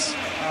toughness,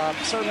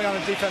 certainly on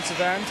the defensive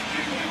end.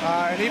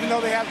 And even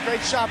though they had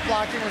great shot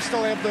blocking, we're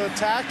still able to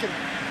attack and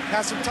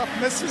have some tough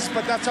misses,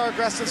 but that's our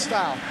aggressive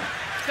style.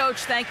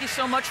 Coach, thank you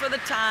so much for the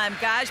time.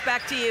 Guys,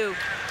 back to you.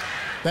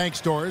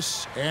 Thanks,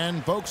 Doris.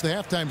 And, folks, the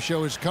halftime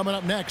show is coming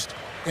up next.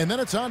 And then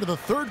it's on to the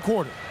third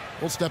quarter.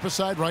 We'll step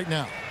aside right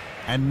now.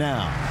 And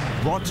now,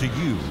 brought to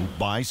you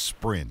by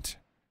Sprint.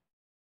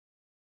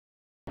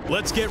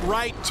 Let's get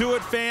right to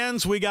it,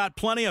 fans. We got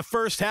plenty of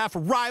first-half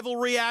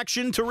rivalry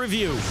action to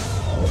review.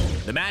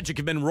 The Magic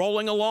have been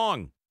rolling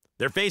along.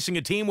 They're facing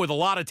a team with a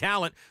lot of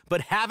talent,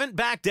 but haven't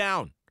backed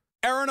down.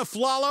 Aaron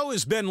Aflalo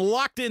has been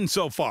locked in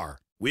so far.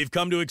 We've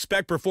come to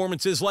expect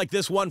performances like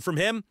this one from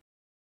him.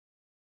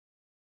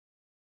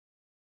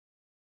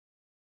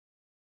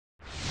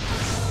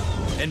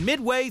 And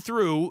midway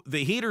through,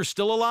 the Heat are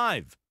still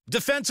alive.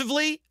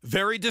 Defensively,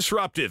 very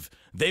disruptive.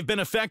 They've been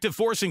effective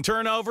forcing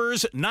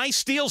turnovers. Nice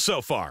steal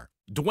so far.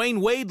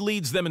 Dwayne Wade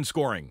leads them in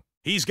scoring.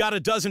 He's got a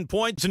dozen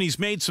points, and he's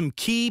made some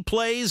key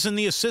plays in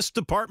the assist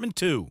department,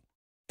 too.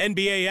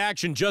 NBA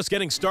action just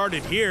getting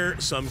started here.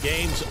 Some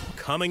games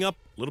coming up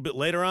a little bit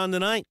later on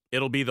tonight.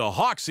 It'll be the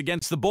Hawks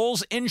against the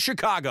Bulls in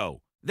Chicago.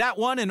 That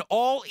one an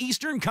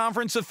all-Eastern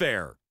Conference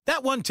affair.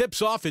 That one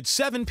tips off at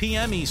 7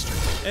 p.m. Eastern.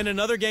 And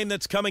another game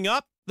that's coming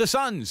up, the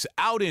Suns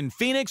out in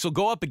Phoenix will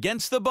go up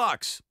against the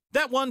Bucks.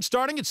 That one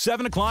starting at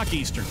 7 o'clock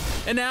Eastern.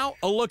 And now,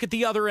 a look at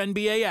the other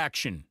NBA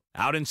action.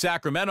 Out in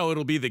Sacramento,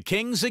 it'll be the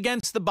Kings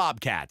against the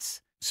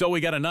Bobcats. So we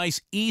got a nice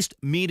East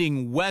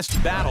meeting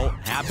West battle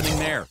happening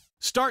there.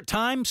 Start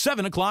time,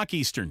 7 o'clock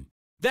Eastern.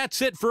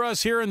 That's it for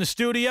us here in the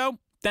studio.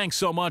 Thanks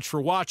so much for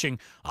watching.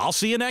 I'll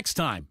see you next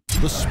time.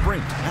 The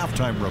Sprint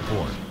Halftime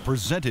Report,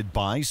 presented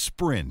by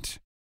Sprint.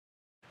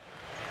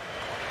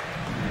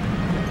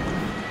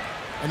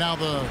 And now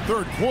the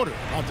third quarter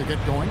about to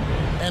get going.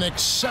 An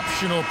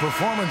exceptional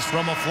performance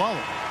from Aflalo.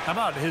 How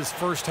about his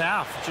first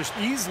half? Just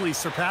easily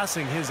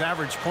surpassing his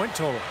average point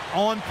total.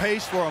 On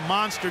pace for a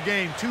monster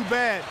game. Too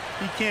bad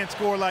he can't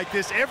score like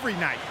this every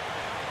night.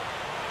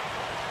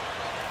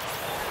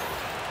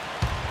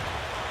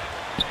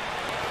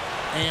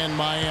 And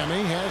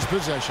Miami has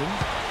possession.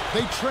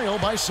 They trail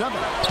by 7.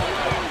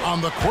 On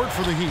the court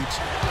for the Heat,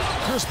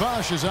 Chris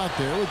Bosh is out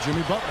there with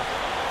Jimmy Butler.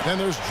 Then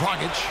there's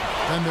Dragic.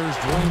 Then there's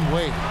Dwayne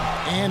Wade.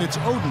 And it's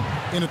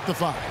Oden in at the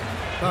 5.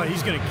 Oh,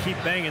 he's going to keep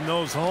banging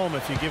those home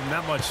if you give him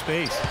that much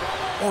space.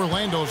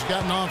 Orlando's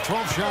gotten off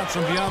 12 shots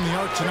from beyond the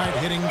arc tonight,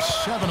 hitting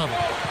 7 of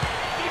them.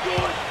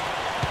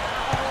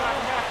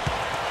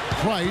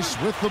 Price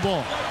with the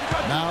ball.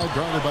 Now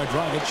guarded by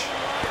Dragic.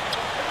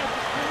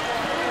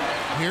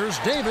 Here's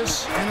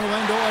Davis, and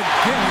Orlando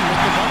again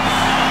with the bucket.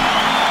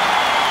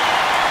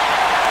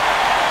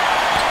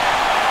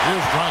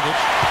 Here's Dragic.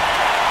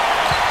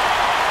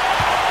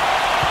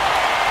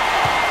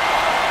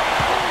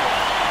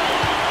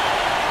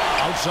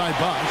 Outside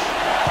Bosh.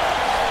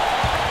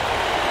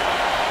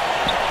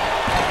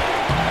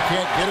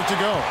 Can't get it to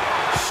go.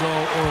 So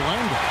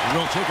Orlando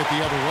will take it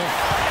the other way.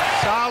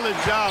 Solid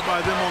job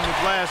by them on the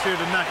glass here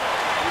tonight.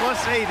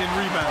 +8 in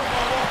rebound.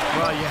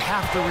 Well, you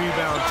have to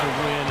rebound to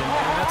win, and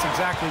that's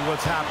exactly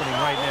what's happening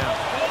right now.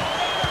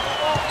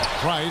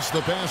 Price, the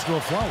pass to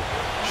Aflalo.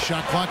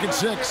 Shot clock at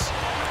 6.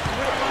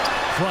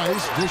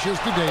 Price dishes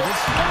to Davis.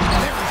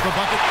 There's the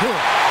bucket.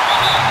 Good.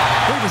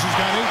 Davis has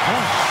got 8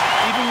 points.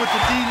 Even with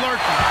the D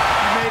lurking,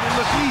 he made it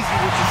look easy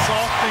with the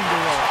soft finger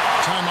roll.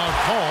 Timeout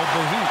called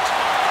the Heat.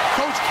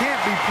 Coach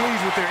can't be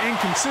pleased with their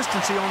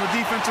inconsistency on the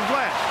defensive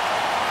glass.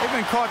 They've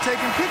been caught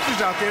taking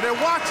pictures out there. They're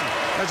watching,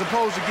 as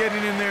opposed to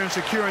getting in there and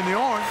securing the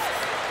arm.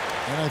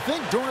 And I think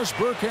Doris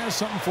Burke has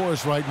something for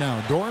us right now.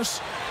 Doris?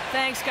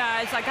 Thanks,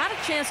 guys. I got a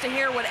chance to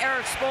hear what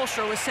Eric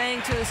Spoelstra was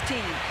saying to his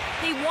team.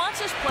 He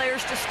wants his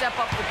players to step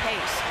up the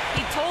pace.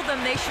 He told them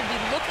they should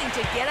be looking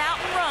to get out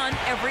and run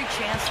every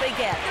chance they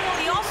get.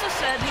 He also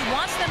said he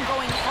wants them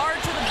going hard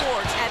to the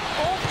boards at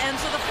both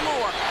ends of the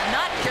floor,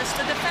 not just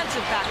the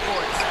defensive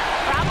backboards.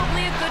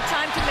 Probably a good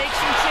time to make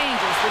some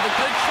changes with a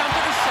good chunk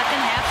of the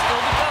second half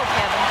still to go,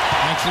 Kevin.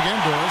 Thanks again,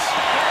 Doris.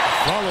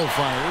 Follow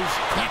fires.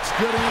 That's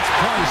good, and it's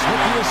Price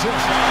with the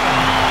assist.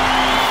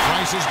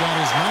 Price has got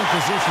his 9th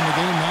position in the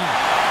game now.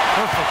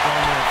 Perfect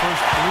on their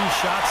first 3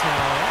 shots now.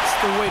 That's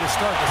the way to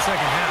start the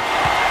second half.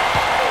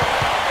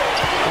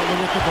 Butler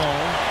with the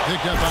ball.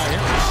 Picked up by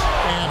Harris.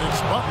 And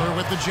it's Butler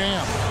with the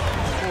jam.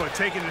 Boy,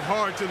 taking it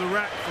hard to the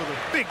rack for the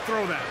big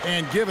throwdown.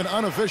 And give an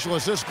unofficial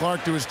assist,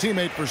 Clark, to his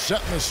teammate for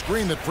setting the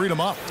screen that freed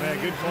him up. Yeah,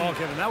 good call,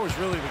 Kevin. That was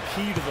really the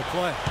key to the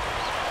play.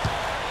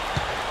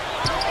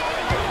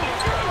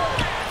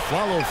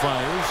 Follow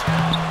fires.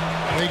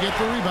 They get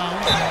the rebound.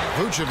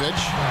 Vucevic.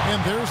 And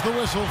there's the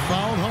whistle.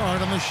 Fouled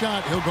hard on the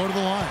shot. He'll go to the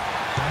line.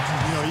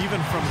 You know,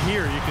 even from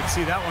here, you could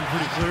see that one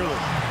pretty clearly.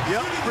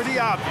 Yep, pretty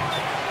obvious.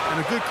 And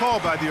a good call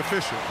by the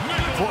official.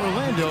 For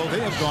Orlando, they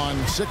have gone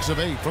 6 of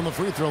 8 from the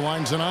free throw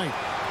line tonight.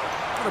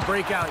 What a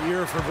breakout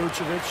year for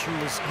Vucevic.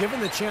 He was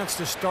given the chance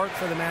to start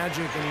for the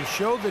Magic, and he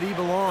showed that he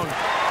belonged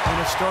in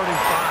a starting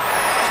five.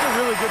 It's a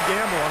really good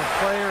gamble on a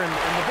player, and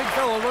the big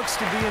fellow looks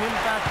to be an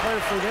impact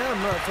player for them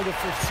for the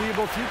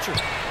foreseeable future.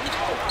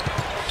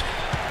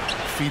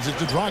 Feeds it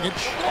to DRAGIC.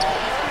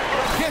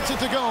 Gets it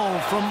to go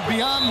from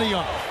beyond the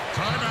arc.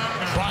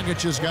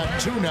 DRAGIC has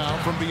got 2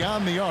 now from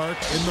beyond the arc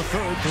in the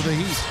third for the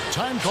Heat.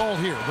 Time call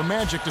here. The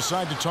Magic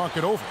decide to talk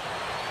it over.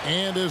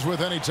 And as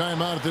with any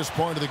timeout at this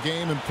point of the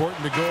game,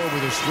 important to go over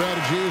the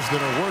strategies that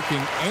are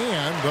working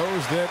and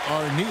those that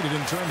are needed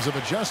in terms of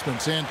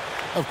adjustments. And,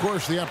 of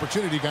course, the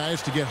opportunity,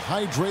 guys, to get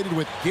hydrated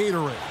with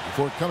Gatorade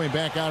before coming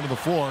back out of the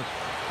floor.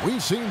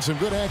 We've seen some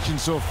good action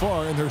so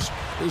far, and there's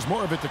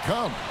more of it to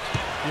come.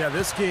 Yeah,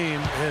 this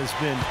game has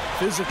been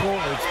physical,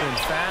 it's been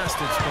fast,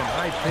 it's been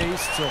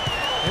high-paced. So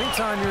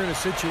anytime you're in a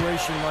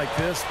situation like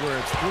this where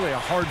it's really a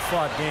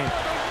hard-fought game,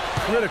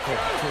 critical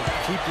to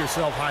keep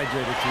yourself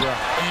hydrated throughout.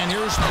 And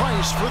here's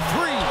Price for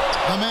 3.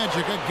 The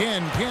Magic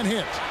again can't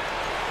hit.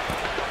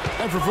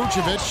 And for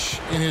Vucevic,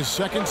 in his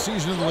second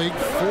season in the league,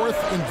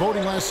 4th in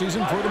voting last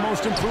season for the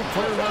most improved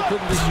player, and I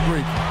couldn't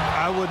disagree.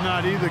 I would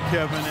not either,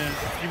 Kevin. And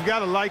you've got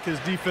to like his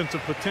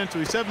defensive potential.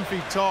 He's 7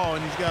 feet tall,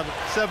 and he's got a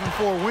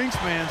 7'4"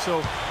 wingspan,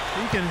 so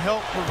he can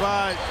help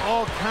provide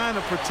all kind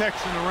of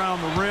protection around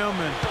the rim.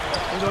 And,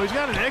 you know, he's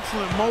got an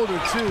excellent motor,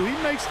 too. He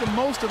makes the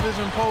most of his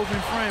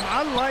imposing frame.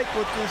 I like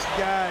what this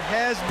guy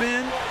has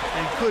been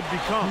and could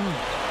become.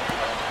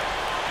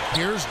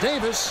 Here's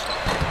Davis.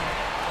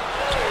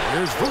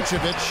 Here's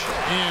Vucevic,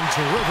 and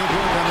terrific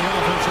work on the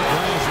offensive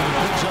glass, and he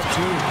picks up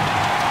 2.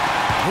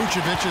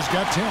 Vucevic has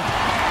got 10.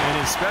 And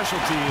his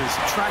specialty is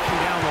tracking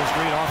down those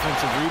great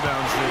offensive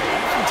rebounds that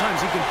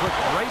sometimes he can put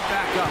right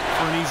back up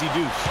for an easy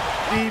deuce.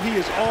 Steve, he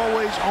is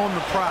always on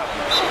the prop.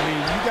 I mean,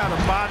 you got to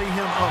body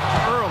him up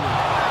early,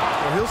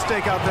 or he'll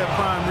stake out that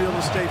prime real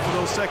estate for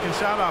those second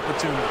shot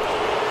opportunities.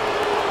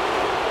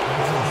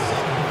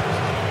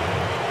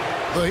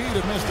 The Heat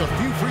have missed a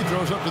few free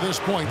throws up to this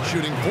point,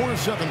 shooting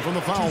 4-7 from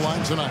the foul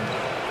line tonight.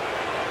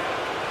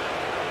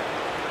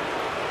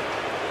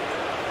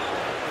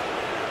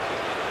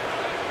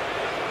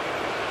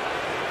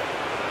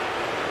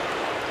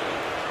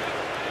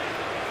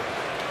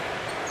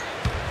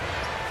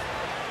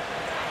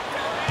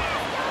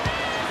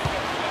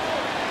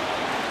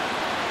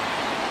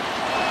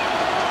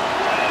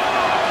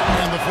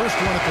 And the first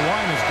one at the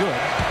line is good.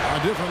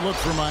 A different look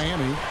for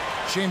Miami.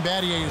 Shane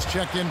Battier is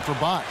checked in for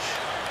Bosh.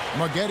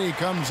 Margetti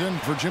comes in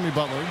for Jimmy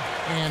Butler,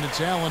 and it's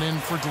Allen in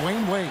for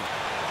Dwayne Wade.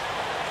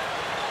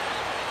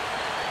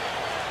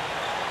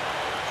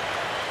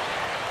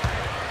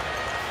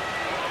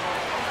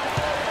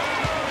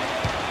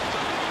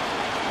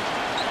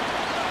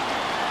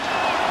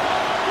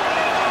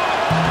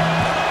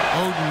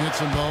 Oden hits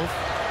them both.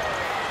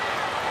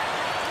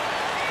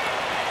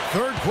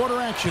 Third quarter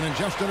action, and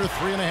just under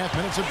 3.5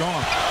 minutes have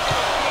gone.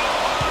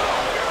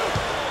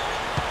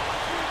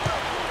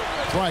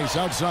 Price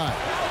outside.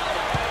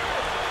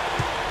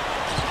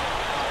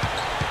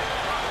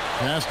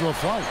 Pass to a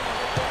flight.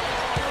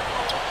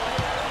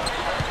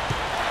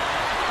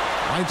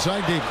 Right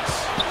side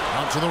Davis.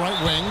 Out to the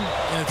right wing,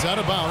 and it's out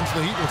of bounds.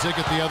 The Heat will take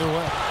it the other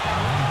way.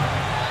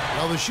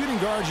 Now, the shooting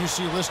guards you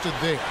see listed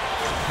there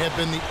have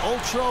been the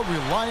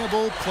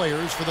ultra-reliable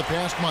players for the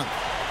past month.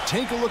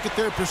 Take a look at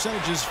their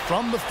percentages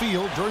from the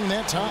field during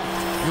that time.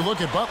 You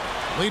look at Butler,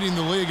 leading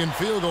the league in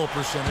field goal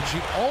percentage. He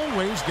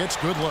always gets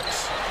good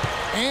looks.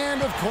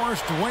 And, of course,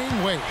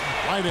 Dwayne Wade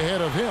right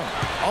ahead of him.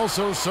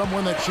 Also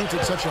someone that shoots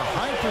at such a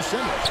high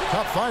percentage.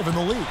 Top 5 in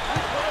the league.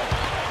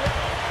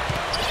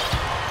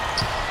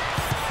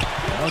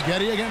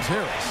 Margetti against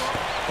Harris.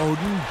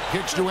 Oden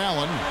kicks to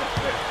Allen.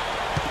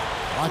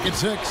 Clock at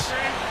 6.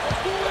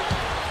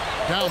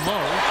 Down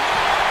low.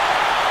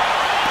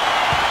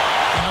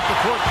 And up the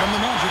court from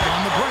the Magic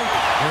on the break.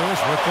 Harris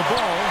with the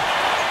ball.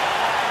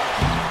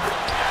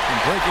 And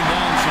breaking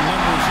down some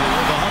numbers here.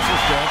 The hustle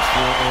stats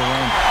for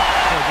Orlando.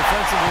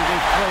 Defensively,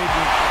 they've played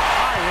with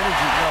high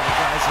energy level,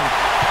 guys, and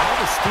all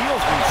the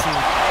steals we've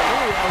seen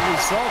really a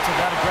result of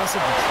that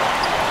aggressiveness.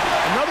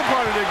 Another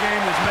part of their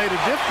game that's made a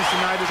difference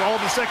tonight is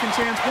all the second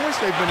chance points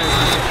they've been able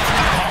to get.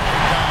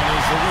 Down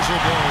as the whistle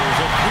blows,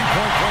 a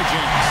 3-point play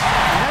chance.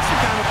 And that's the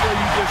kind of play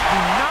you just do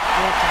not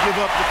want to give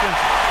up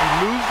defensively. You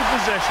lose the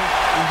possession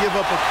and give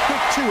up a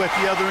quick 2 at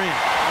the other end.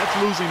 That's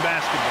losing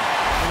basketball.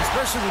 And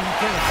especially when you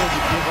can't afford to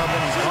give up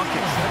any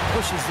buckets. That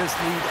pushes this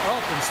lead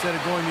up instead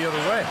of going the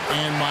other way.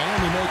 And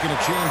Miami making a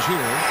change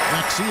here.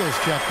 Maxiel's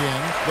checked in.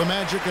 The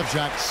Magic have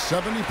shot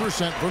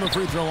 70% from the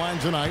free throw line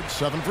tonight,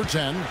 7 for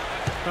 10.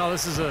 Well,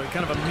 this is a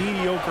kind of a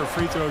mediocre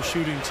free throw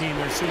shooting team.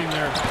 They're sitting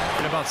there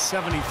at about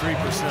 73%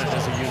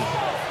 as a unit.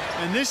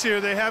 And this year,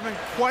 they haven't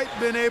quite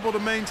been able to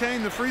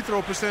maintain the free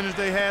throw percentage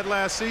they had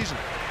last season.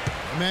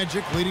 The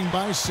Magic leading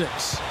by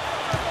 6.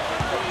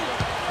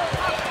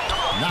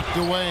 Knocked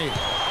away.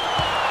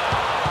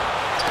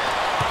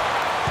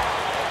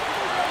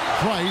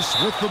 Price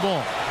with the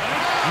ball.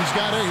 He's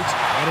got 8.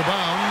 Out of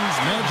bounds.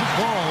 Magic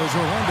ball as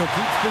Orlando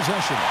keeps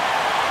possession.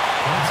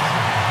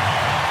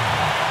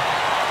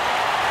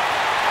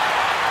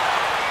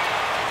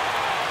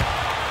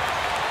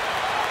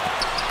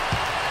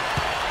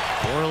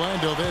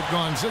 Orlando, they've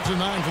gone 6 of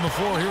 9 from the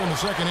floor here in the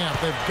second half.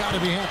 They've got to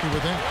be happy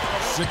with that.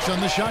 6 on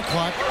the shot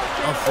clock.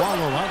 A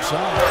follow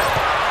outside.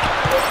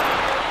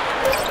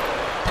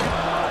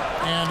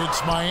 And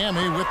it's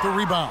Miami with the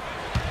rebound.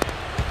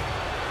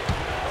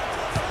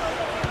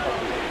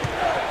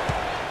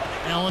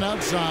 Allen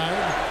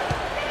outside.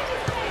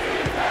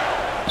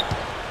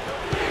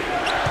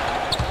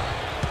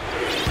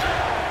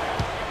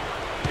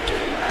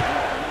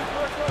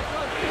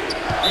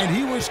 And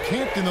he was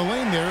camped in the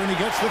lane there, and he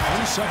gets the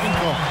 3-second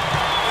call.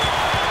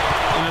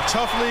 In a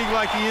tough league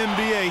like the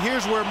NBA,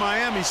 here's where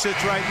Miami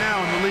sits right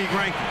now in the league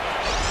ranking.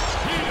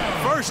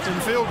 First in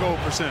field goal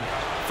percentage.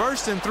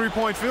 First in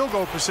three-point field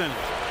goal percentage.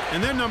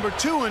 And they're number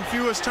 2 in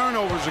fewest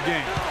turnovers a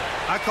game.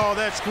 I call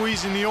that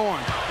squeezing the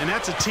orange. And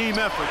that's a team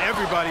effort.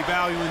 Everybody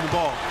valuing the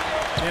ball.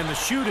 And the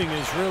shooting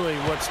is really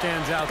what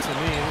stands out to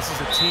me. This is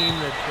a team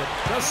that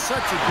does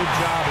such a good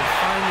job of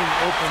finding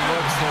open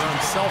looks. They're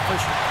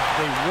unselfish.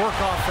 They work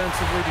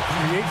offensively to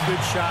create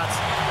good shots.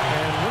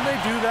 And when they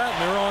do that and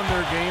they're on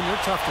their game,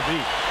 they're tough to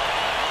beat.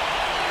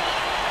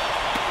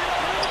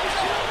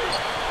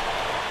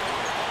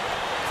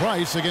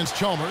 Price against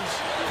Chalmers.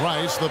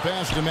 Price, the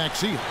pass to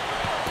Maxey.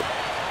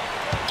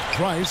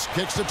 Price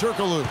kicks to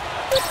Turkoglu.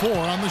 4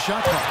 on the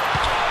shot clock.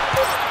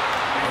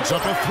 It's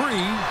up a 3.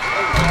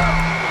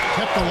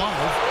 Kept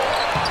alive.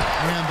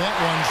 And that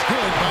one's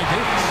good by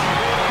Davis.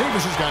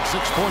 Davis has got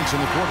 6 points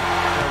in the quarter.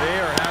 Now they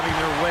are having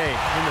their way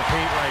in the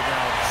paint right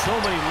now. So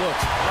many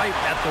looks right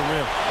at the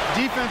rim.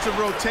 Defensive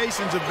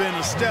rotations have been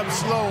a step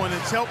slow, and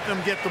it's helped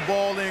them get the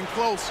ball in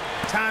close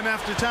time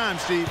after time,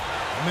 Steve.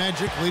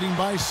 Magic leading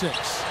by 6.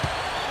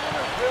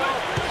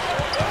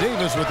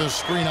 Davis with a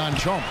screen on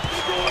Chalmers.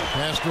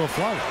 Pass to a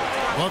flower.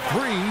 A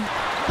 3.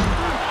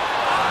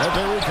 But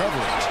they recover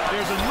it.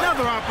 There's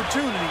another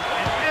opportunity,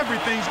 and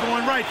everything's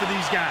going right for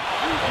these guys.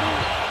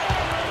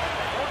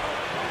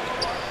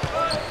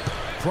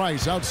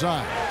 Price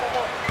outside.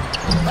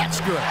 That's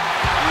good.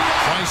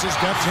 Price has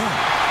got 10.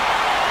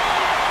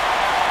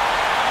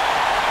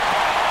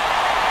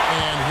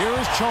 And here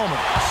is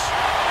Chalmers.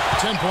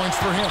 10 points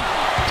for him.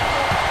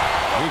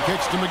 He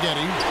kicks to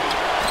Maggette.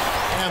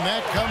 And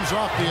that comes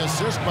off the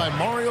assist by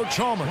Mario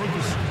Chalmers.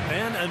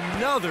 And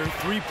another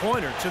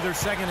three-pointer to their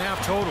second half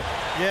total.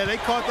 Yeah,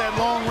 they caught that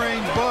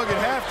long-range bug at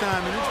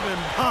halftime, and it's been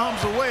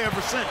bombs away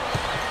ever since.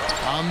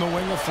 On the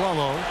wing of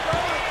Flalo.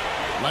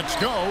 Let's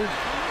go.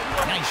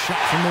 Nice shot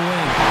from the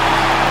wing.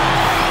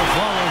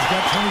 Flalo's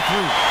got 23.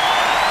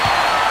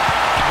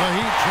 The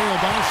Heat trail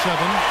by 7.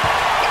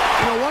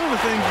 You know, one of the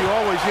things you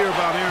always hear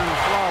about Aaron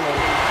Flalo,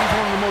 he's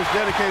one of the most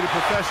dedicated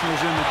professionals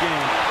in the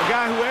game. A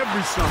guy who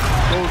every summer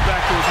goes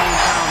back to his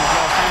hometown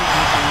of Los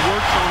Angeles and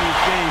works on his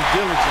game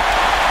diligently.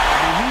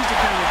 I mean, he's the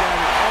kind of guy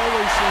that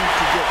always seems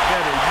to get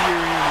better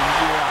year in and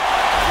year out.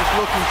 Just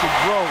looking to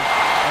grow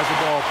as a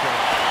ball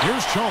player.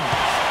 Here's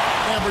Chalmers,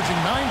 averaging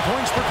 9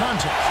 points per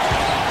contest.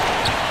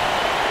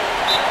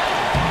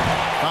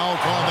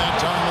 Foul call that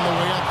time on the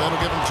way up. That'll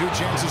give him 2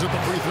 chances at the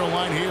free throw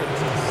line here.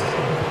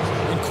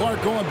 And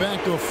Clark, going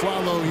back to a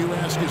Flalo, you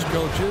ask his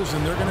coaches,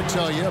 and they're going to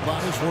tell you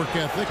about his work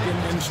ethic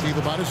and Steve,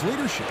 about his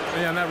leadership.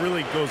 Yeah, and that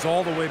really goes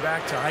all the way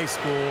back to high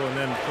school and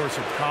then, of course,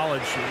 at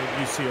college at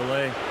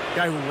UCLA. A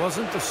guy who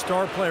wasn't the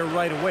star player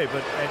right away,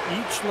 but at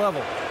each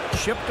level,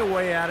 chipped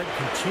away at it,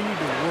 continued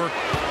to work,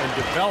 and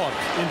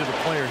developed into the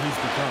player he's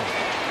become.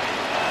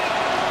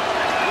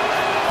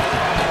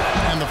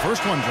 And the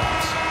first one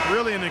drops.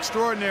 Really an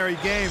extraordinary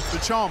game for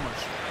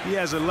Chalmers. He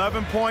has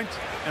 11 points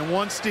and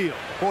 1 steal.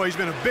 Boy, he's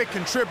been a big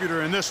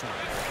contributor in this one.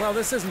 Well,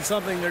 this isn't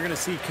something they're going to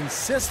see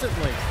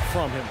consistently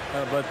from him,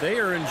 but they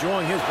are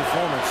enjoying his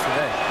performance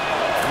today.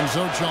 And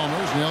so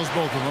Chalmers nails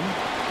both of them.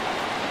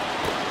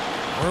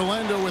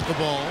 Orlando with the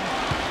ball.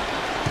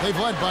 They've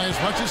led by as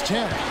much as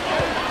 10.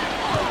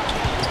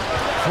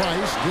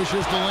 Price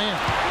dishes to Lamb.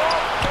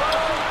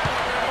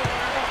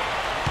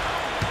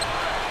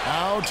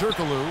 Now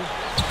Turkoglu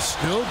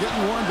still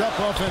getting warmed up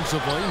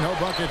offensively. No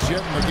buckets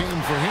yet in the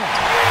game for him.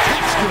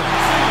 That's good.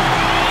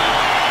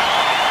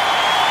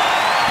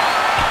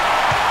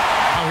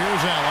 Now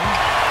here's Allen.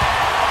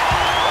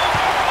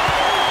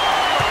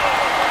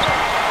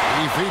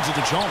 He feeds it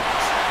to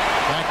Chalmers.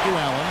 Back to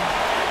Allen.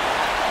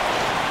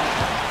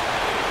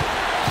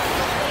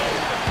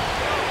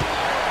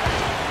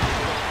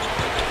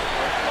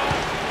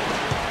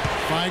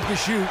 5 to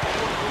shoot.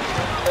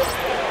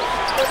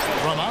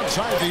 From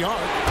outside the arc.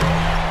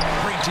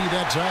 Great tee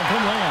that time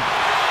from Lamb.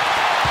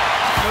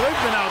 Now,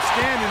 they've been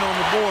outstanding on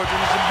the boards, and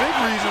it's a big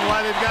reason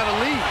why they've got a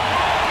lead.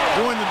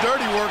 Doing the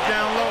dirty work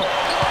down low.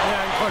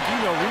 Yeah, and Clark,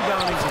 you know,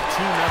 rebounding is a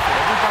team effort.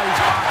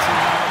 Everybody's boxing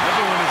out.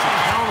 Everyone is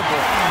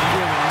accountable and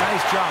doing a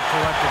nice job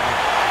collectively.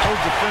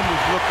 Those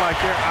defenders look like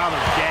they're out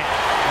of gas.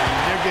 I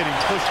mean, they're getting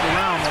pushed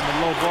around on the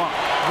low block.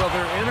 Well,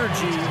 their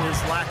energy is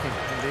lacking.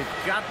 They've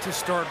got to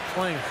start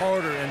playing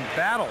harder and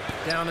battle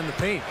down in the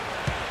paint.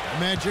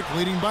 Magic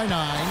leading by 9.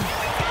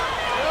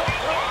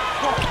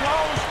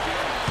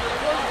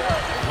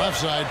 Left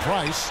side,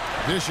 Price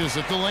dishes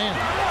at the Lamb.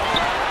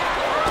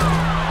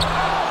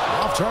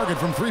 Off target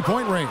from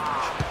 3-point range.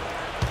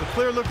 The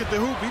clear look at the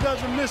hoop. He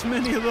doesn't miss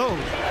many of those.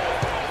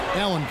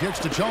 Allen kicks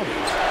to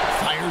Chalmers.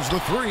 Fires the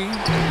three.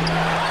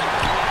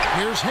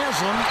 Here's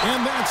Haslam,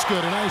 and that's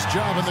good. A nice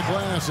job in the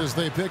glass as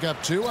they pick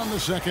up 2 on the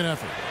second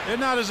effort. They're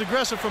not as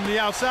aggressive from the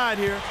outside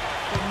here,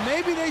 but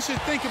maybe they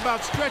should think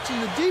about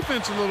stretching the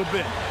defense a little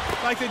bit,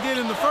 like they did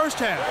in the first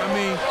half. I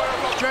mean,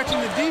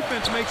 stretching the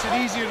defense makes it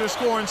easier to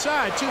score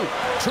inside, too.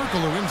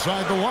 Turkoglu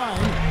inside the line.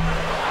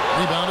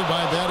 Rebounded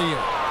by Battier.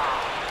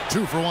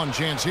 2-for-1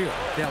 chance here.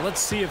 Yeah,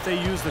 let's see if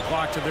they use the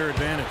clock to their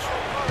advantage.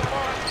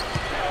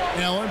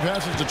 Allen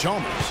passes to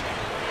Chalmers.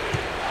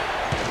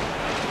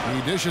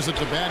 He dishes it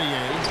to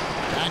Battier.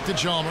 Back to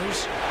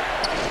Chalmers.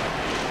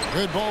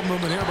 Good ball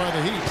movement here by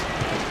the Heat.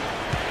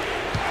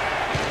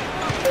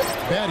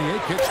 Battier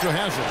kicks to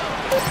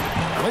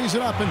Haslam. Lays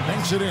it up and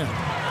banks it in.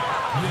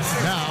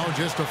 Now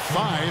just a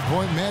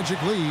 5-point Magic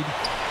lead.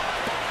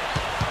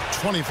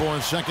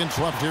 24 seconds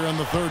left here in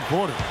the third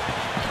quarter.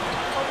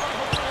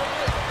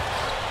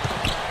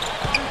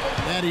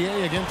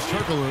 Battier against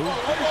Turkoglu.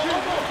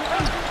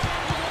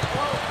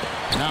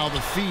 Now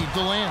the feed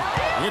to Lamb.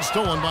 It's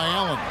stolen by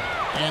Allen.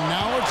 And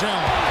now it's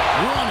Allen.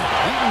 Running.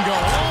 He can go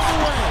all the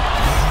way.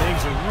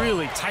 Things are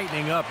really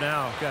tightening up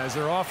now, guys.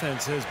 Their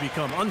offense has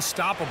become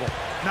unstoppable.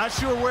 Not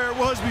sure where it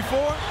was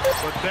before,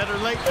 but better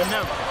late than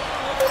never.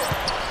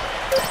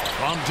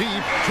 From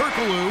deep,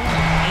 Turkoglu,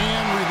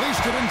 and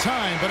released it in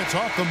time, but it's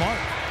off the mark.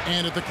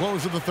 And at the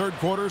close of the third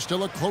quarter,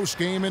 still a close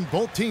game, and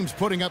both teams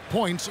putting up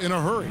points in a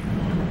hurry.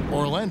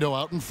 Orlando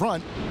out in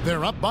front.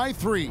 They're up by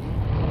 3.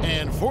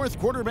 And fourth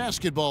quarter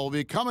basketball will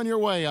be coming your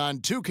way on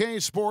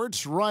 2K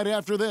Sports right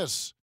after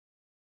this.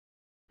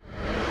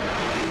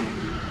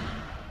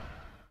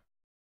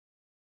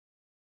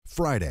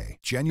 Friday,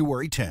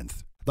 January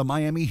 10th, the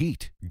Miami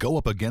Heat go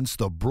up against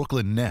the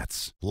Brooklyn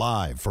Nets,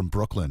 live from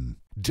Brooklyn.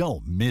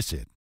 Don't miss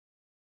it.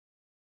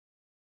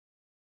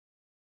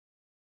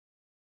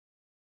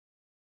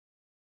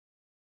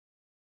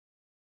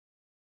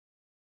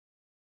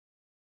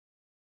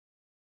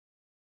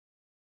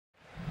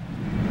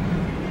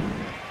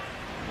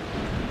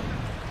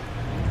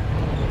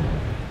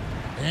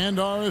 And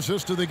our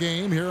assist of the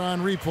game here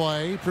on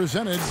replay,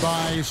 presented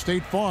by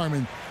State Farm.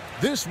 And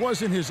this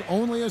wasn't his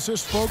only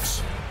assist,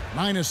 folks.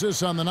 9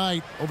 assists on the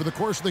night over the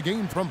course of the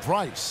game from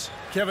Price.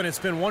 Kevin, it's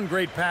been one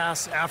great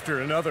pass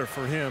after another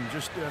for him.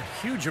 Just a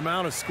huge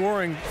amount of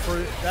scoring for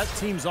that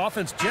team's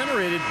offense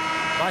generated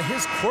by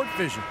his court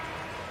vision.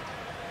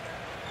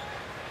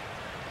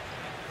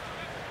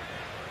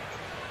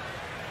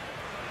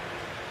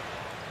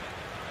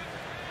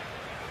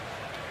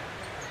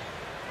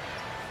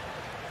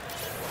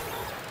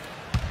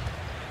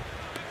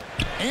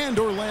 And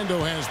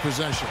Orlando has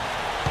possession.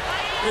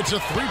 It's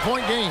a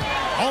 3-point game.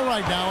 All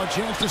right, now a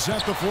chance to set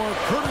the floor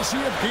courtesy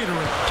of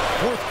Gatorade.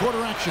 Fourth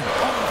quarter action.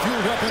 All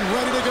fueled up and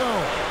ready to go.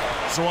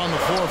 So on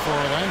the floor for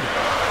Orlando.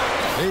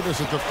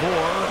 Davis at the 4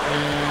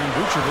 and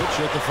Vucevic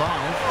at the 5.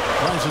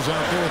 Price is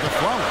out there at the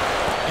front.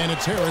 And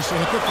it's Harrison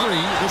at the 3,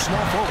 the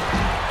small forward.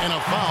 And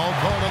a foul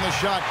called on the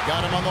shot.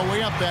 Got him on the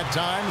way up that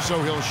time, so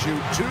he'll shoot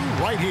 2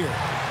 right here.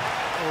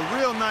 A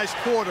real nice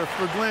quarter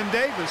for Glenn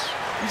Davis.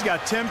 He's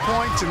got 10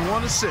 points and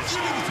 1 assist.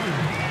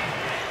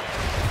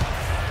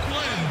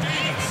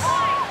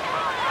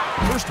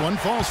 First one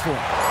falls for him.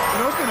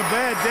 You know, it's been a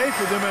bad day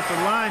for them at the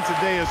line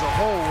today as a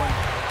whole, and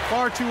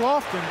far too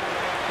often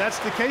that's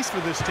the case for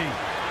this team.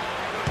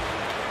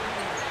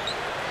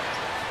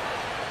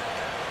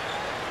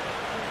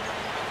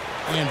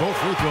 And both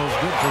free throws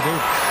good for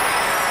Davis.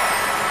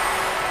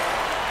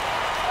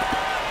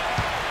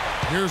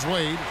 Here's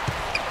Wade.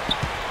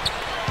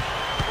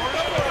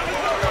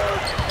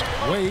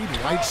 Wade,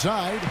 right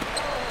side.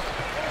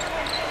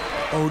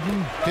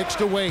 Oden kicks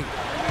to Wade.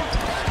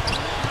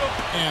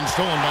 And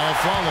stolen by a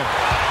follow.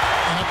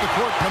 And up the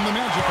court come the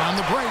Magic on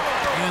the break.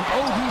 And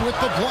Oden with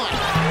the block.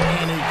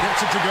 And he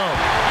gets it to go.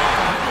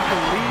 The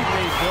lead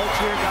they built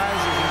here, guys,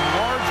 is in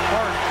large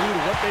part due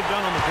to what they've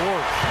done on the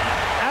board.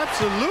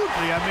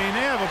 Absolutely. I mean,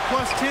 they have a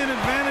 +10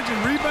 advantage in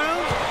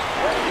rebounds,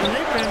 and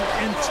they've been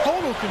in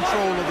total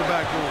control of the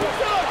backboard.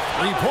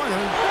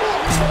 Three-pointer.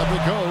 Up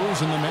it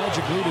goes, and the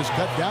Magic lead is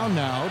cut down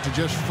now to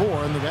just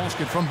 4 in the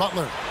basket from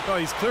Butler. Oh,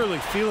 he's clearly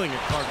feeling it,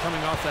 Clark,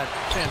 coming off that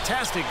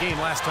fantastic game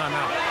last time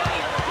out.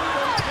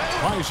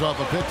 Price off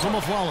a pick from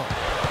Aflalo.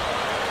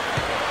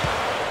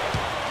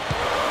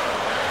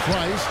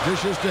 Price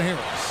dishes to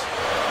Harris.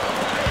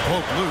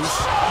 Poke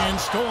loose and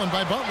stolen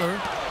by Butler.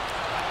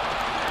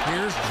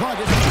 Here's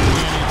DRAGIC,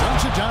 and he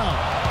dunks it down.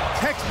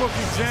 Textbook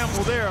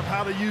example there of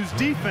how to use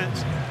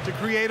defense to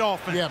create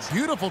offense. Yeah,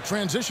 beautiful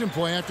transition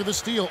play after the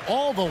steal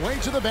all the way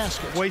to the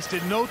basket.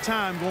 Wasted no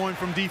time going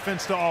from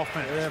defense to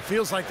offense. Yeah, it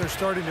feels like they're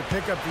starting to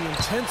pick up the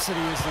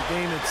intensity as the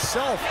game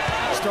itself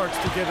starts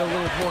to get a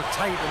little more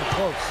tight and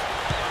close.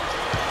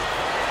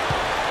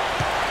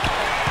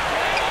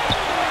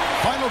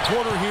 Final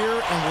quarter here,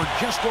 and we're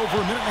just over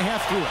a minute and a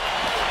half through it.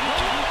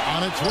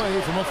 On its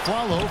way from a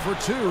follow for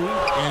 2,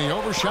 and he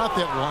overshot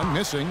that one,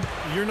 missing.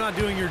 You're not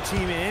doing your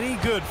team any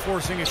good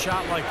forcing a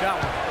shot like that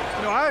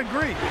one. No, I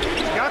agree.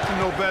 He's got to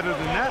know better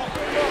than that.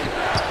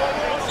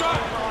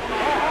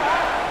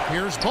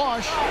 Here's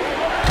BOSH.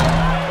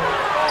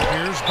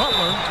 Here's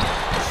BUTLER.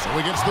 So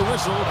he gets the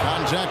whistle.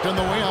 Contact on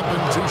the way up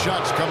and 2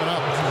 shots coming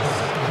up.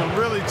 Some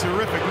really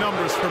terrific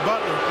numbers for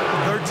Butler.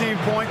 13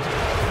 points.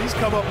 He's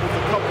come up with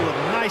a couple of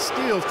nice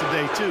steals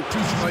today, too.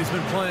 Well, he's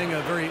been playing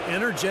a very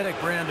energetic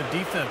brand of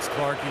defense,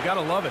 Clark. You got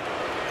to love it.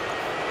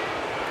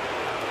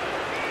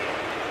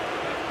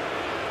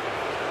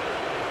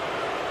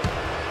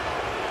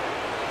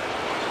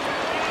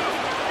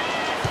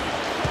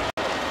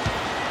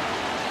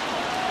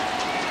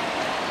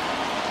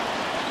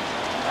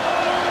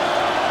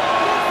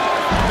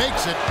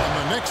 Makes it,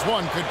 and the next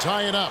one could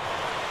tie it up.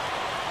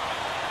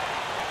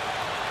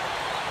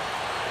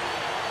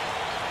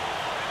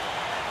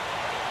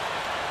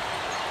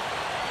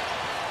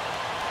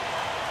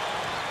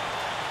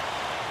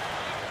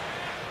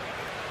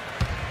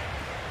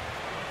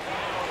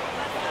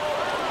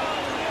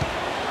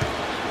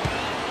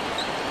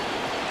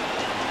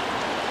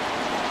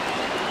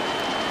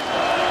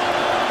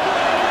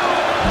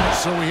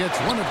 So he hits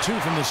 1 of 2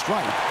 from the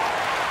stripe.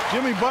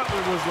 Jimmy Butler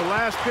was the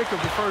last pick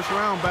of the first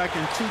round back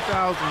in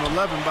 2011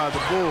 by the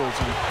Bulls.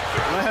 And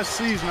last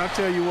season, I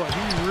tell you what,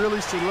 he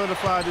really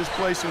solidified his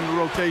place in the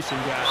rotation,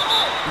 guys.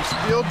 He's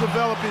still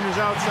developing his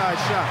outside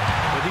shot,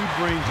 but he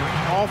brings an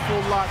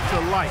awful lot to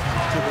light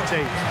to the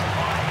table.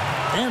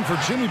 And for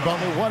Jimmy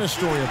Butler, what a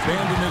story.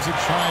 Abandoned as a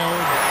child,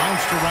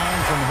 bounced around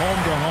from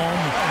home to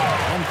home.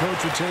 One coach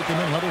would take him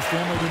in, another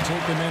family would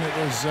take him in.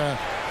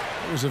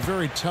 It was a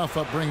very tough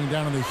upbringing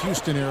down in the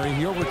Houston area.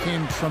 He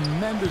overcame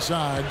tremendous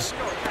odds.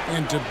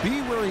 And to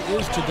be where he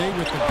is today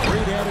with a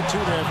great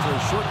attitude after a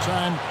short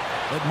time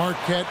at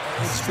Marquette,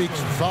 it speaks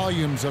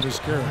volumes of his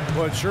character.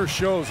 Well, it sure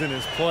shows in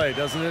his play,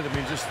 doesn't it? I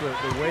mean, just the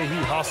way he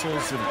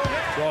hustles and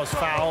draws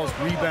fouls,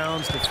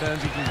 rebounds,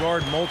 defends. He can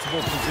guard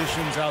multiple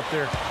positions out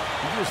there.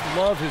 You just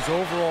love his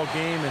overall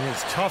game and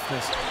his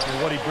toughness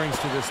and what he brings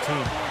to this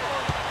team.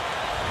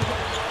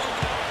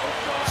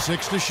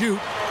 6 to shoot.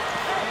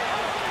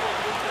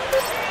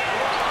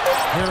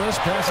 Harris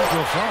passes to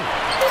a front.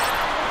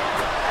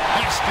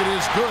 Basket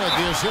is good.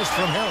 The assist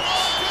from Harris.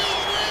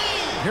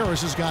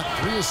 Harris has got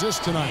 3 assists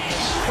tonight.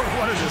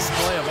 What a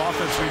display of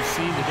offense we've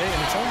seen today,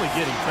 and it's only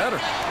getting better.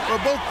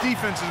 Well, both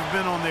defenses have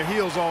been on their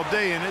heels all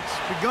day, and it's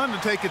begun to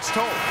take its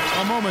toll.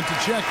 A moment to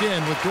check in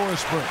with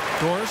Doris Burke.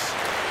 Doris?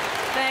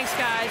 Thanks,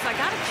 guys. I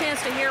got a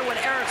chance to hear what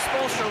Eric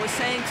Spoelstra was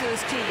saying to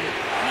his team.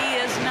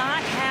 He is not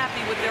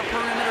happy with their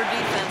perimeter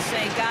defense,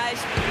 saying, guys,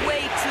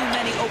 way too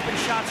many open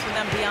shots for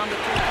them beyond the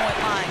 3-point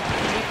line.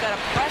 We've got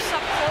to press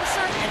up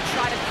closer and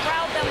try to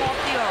crowd them off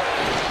the arc.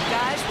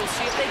 Guys, we'll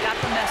see if they got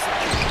the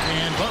message.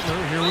 And Butler,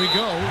 here we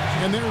go.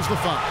 And there's the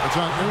foul. It's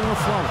on Aaron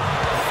Flower.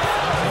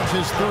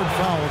 That's his 3rd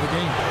foul of the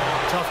game.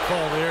 Tough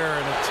call there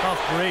and a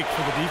tough break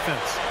for the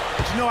defense.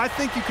 But, you know, I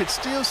think you could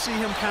still see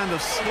him kind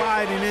of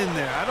sliding in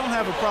there. I don't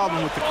have a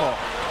problem with the call.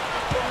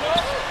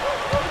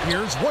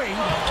 Here's Wade,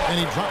 and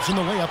he drops in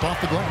the layup off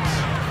the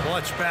glass.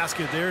 Clutch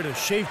basket there to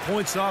shave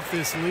points off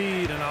this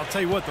lead. And I'll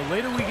tell you what, the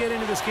later we get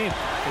into this game,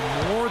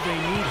 the more they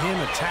need him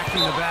attacking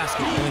the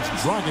basket. And it's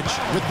Dragic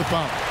with the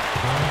foul.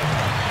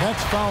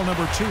 That's foul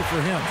number 2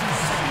 for him.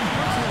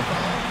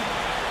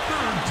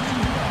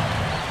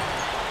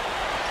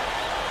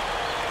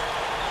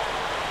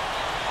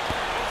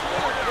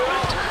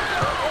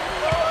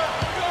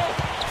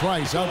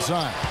 Price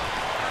outside.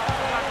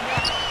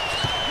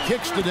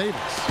 Kicks to Davis.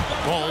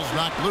 Ball's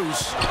knocked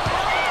loose.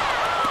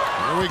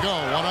 Here we go,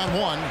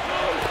 1-on-1.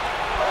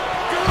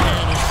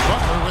 And it's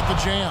Butler with the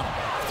jam.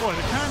 Boy,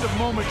 the kind of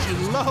moments you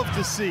love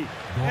to see.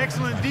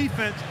 Excellent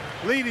defense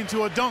leading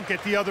to a dunk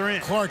at the other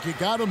end. Clark, you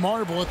got to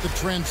marvel at the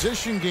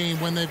transition game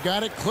when they've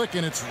got it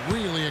clicking. It's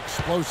really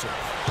explosive.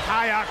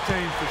 High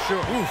octane for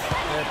sure. Oof.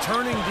 Yeah,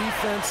 turning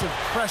defensive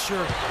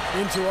pressure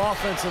into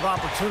offensive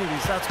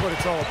opportunities. That's what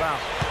it's all about.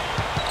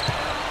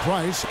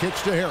 Price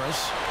kicks to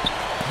Harris.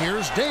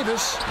 Here's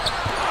Davis.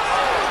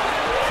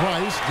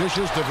 Price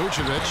dishes to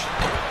Vucevic.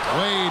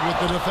 Wade with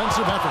the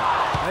defensive effort.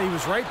 He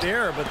was right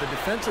there, but the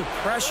defensive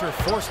pressure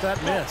forced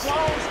that miss.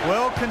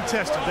 Well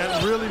contested.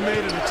 That really made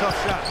it a tough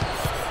shot.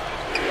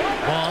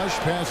 BOSH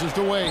passes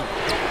to Wade.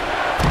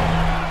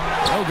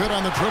 No good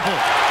on the triple.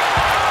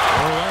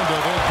 Orlando,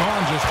 they've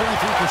gone just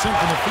 33%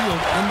 from the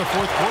field in the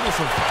 4th quarter.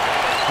 So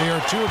they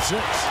are 2 of 6.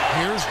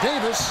 Here's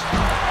Davis.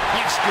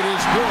 Basket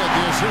is good.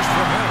 The assist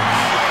from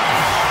Harris.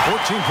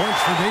 14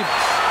 points for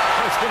Davis.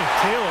 Oh, it's been a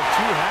tale of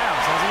 2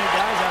 halves, hasn't it,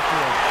 guys? After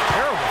a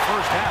terrible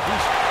first half,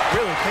 he's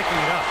really picking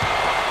it up.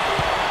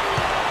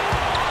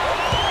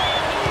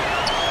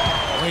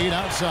 Wade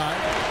outside.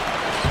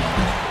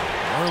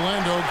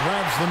 Orlando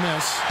grabs the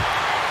miss.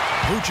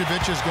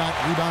 Vucevic has got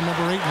rebound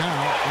number 8 now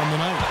on the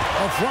night.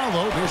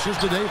 Afralo dishes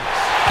to Davis.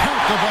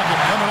 Count the bucket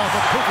coming off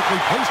a perfectly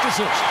placed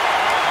assist.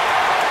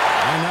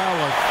 And now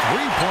a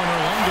 3-point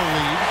Orlando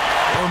lead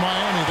for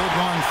Miami. They've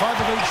gone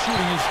 5 of 8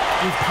 shooting as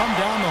we've come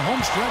down the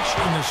home stretch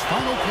in this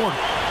final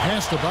quarter.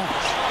 Pass to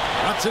BOSH.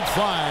 Lets it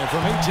fly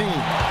from 18.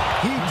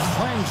 He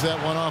clangs that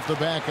one off the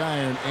back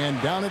iron,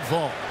 and down it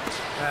falls.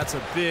 That's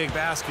a big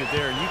basket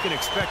there, and you can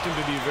expect him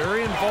to be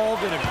very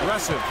involved and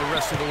aggressive the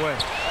rest of the way.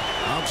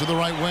 Out to the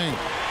right wing.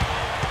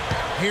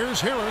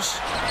 Here's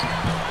Harris.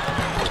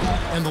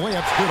 And the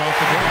layup's good off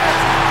the glass.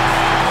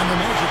 And the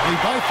Magic lead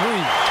by 3.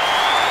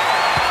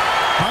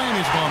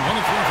 Miami's gone 1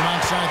 of 3 from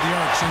outside the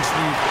arc since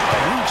we've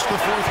reached the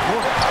 4th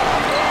quarter.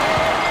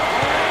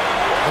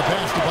 The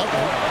pass to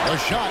Butler. A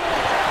shot.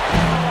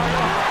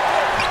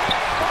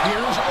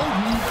 Here's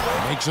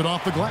Oden. Makes it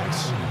off the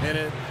glass. And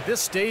at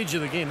this stage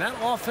of the game, that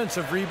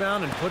offensive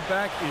rebound and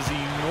putback is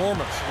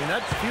enormous. I mean,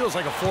 that feels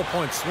like a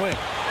 4-point swing.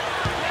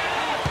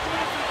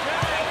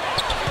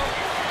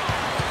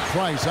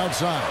 Price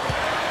outside.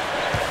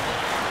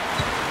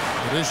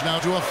 It is now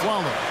to a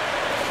Fowler.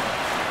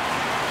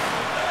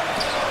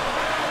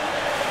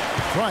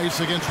 Price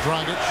against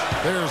Dragic.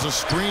 There's a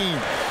screen.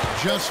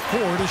 Just 4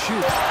 to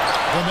shoot.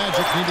 The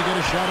Magic need to get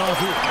a shot off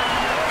here.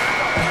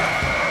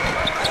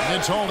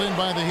 It's hauled in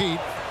by the Heat.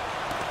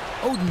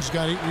 Oden's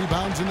got 8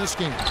 rebounds in this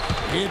game.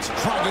 It's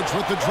Dragic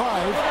with the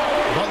drive.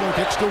 Butler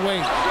kicks to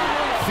Wade.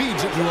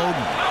 Feeds it to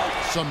Oden.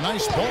 Some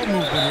nice ball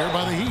movement here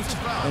by the Heat.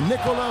 And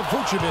Nikola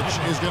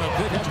Vucevic is going to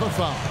pick up the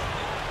foul.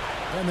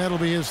 And that'll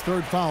be his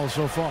 3rd foul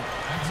so far.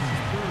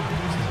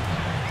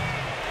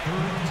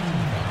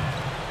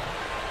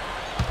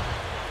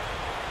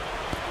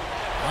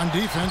 On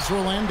defense,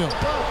 Orlando.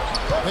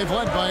 They've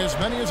led by as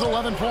many as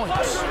 11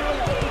 points.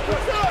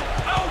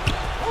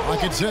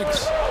 Clock at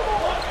 6.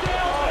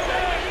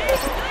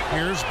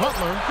 Here's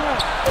Butler.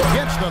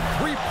 Gets the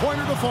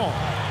 3-pointer to fall.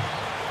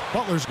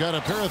 Butler's got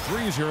a pair of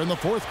 3s here in the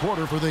 4th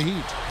quarter for the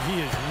Heat.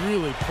 He has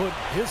really put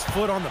his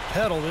foot on the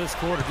pedal this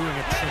quarter, doing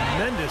a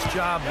tremendous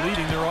job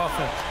leading their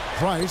offense.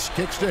 Price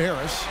kicks to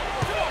Harris.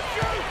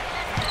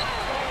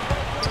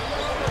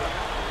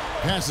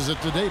 Passes it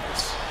to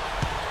Davis.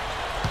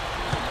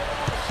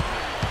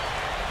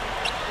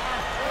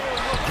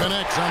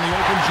 Connects on the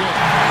open jump.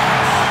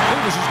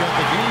 Davis has got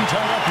the game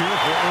tied up here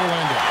for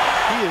Orlando.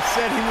 He is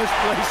setting this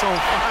place on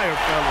fire,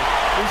 fellas.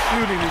 His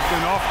shooting has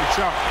been off the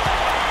chart.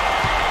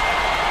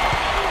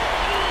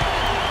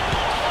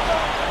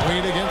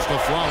 Wade against the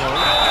Flower.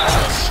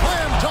 A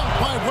slam dunk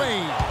by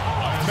Wade.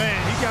 Man,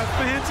 he got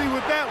fancy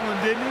with that one,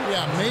 didn't he?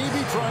 Yeah,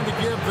 maybe trying to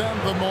give them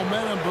the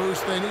momentum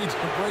boost they need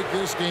to break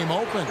this game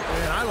open.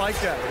 And I like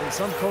that. And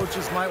some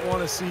coaches might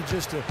want to see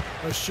just a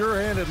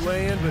sure-handed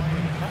lay-in, but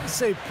I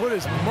say put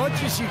as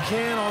much as you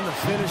can on the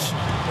finish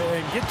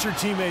and get your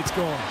teammates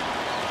going.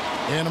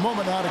 In a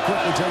moment now to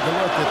quickly take a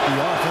look at the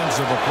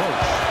offensive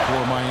approach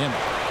for Miami.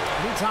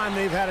 Anytime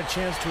they've had a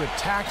chance to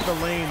attack the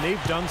lane,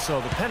 they've done so.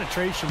 The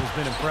penetration has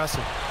been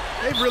impressive.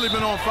 They've really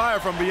been on fire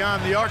from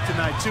beyond the arc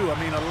tonight, too. I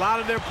mean, a lot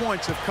of their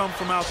points have come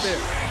from out there.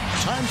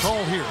 Time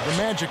call here. The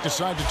Magic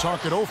decide to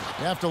talk it over.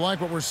 You have to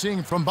like what we're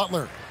seeing from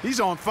Butler. He's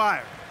on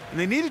fire. And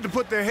they needed to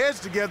put their heads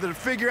together to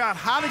figure out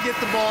how to get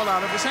the ball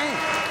out of his hands.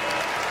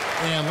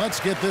 And let's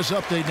get this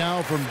update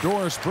now from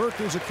Doris Burke,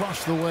 who's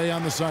across the way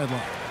on the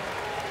sideline.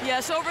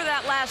 Yes, over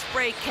that last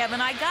break, Kevin,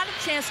 I got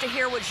a chance to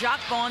hear what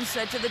Jacques Vaughn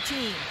said to the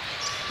team.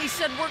 He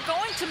said, we're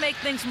going to make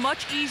things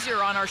much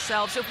easier on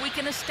ourselves if we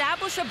can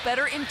establish a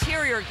better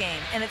interior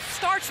game. And it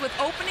starts with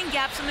opening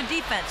gaps in the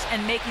defense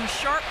and making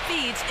sharp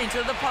feeds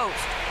into the post.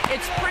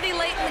 It's pretty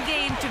late in the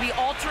game to be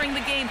altering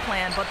the game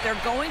plan, but they're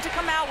going to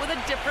come out with a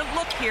different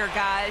look here,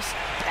 guys.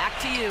 Back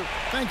to you.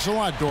 Thanks a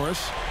lot,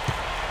 Doris.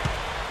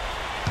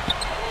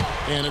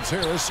 And it's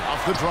Harris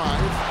off the drive.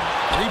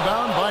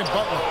 Rebound by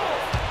Butler.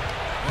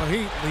 The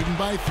Heat leading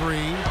by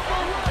 3.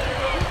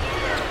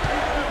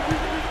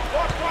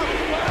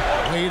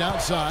 Wade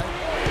outside.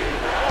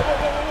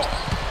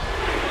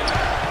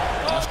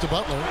 Pass to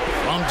Butler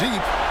from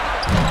deep.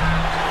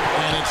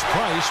 And it's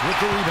Price with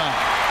the rebound.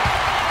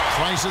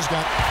 Price has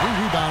got 3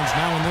 rebounds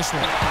now in this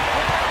one.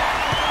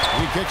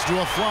 He kicks to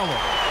a Fowler.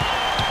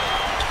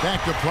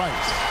 Back to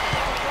Price.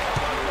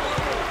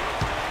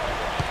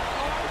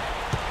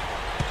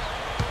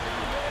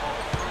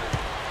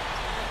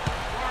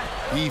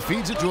 He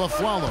feeds it to a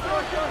Fowler.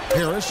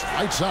 Harris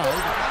right side.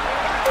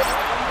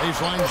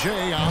 Baseline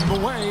J on the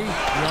way.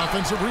 The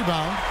offensive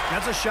rebound.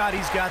 That's a shot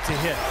he's got to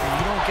hit. And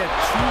you don't get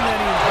too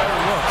many better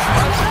looks.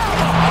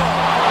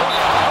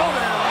 Oh,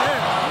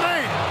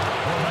 man.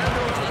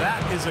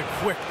 That is a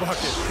quick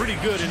bucket. Pretty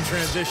good in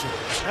transition.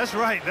 That's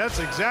right. That's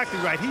exactly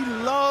right. He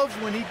loves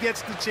when he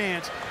gets the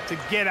chance to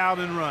get out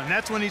and run.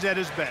 That's when he's at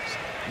his best.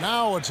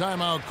 Now a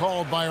timeout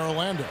called by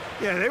Orlando.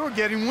 Yeah, they were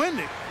getting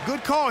winded.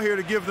 Good call here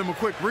to give them a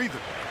quick breather.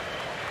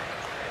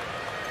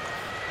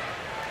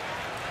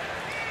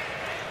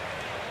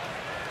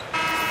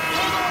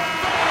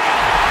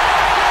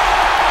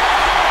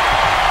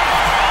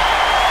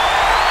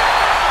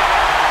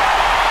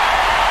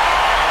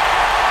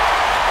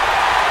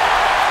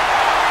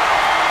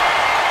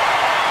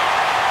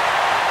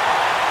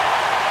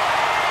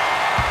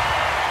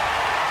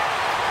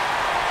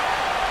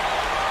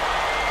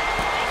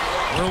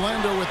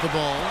 Orlando with the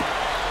ball,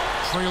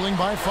 trailing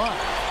by 5.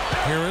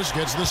 Harris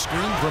gets the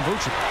screen from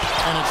Vucevic,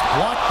 and it's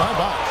blocked by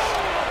BOSH.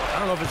 I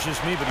don't know if it's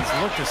just me, but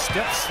he's looked a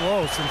step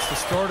slow since the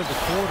start of the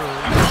quarter.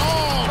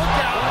 Oh!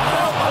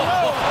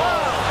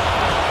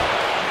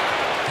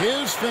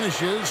 His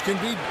finishes can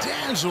be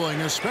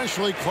dazzling,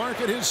 especially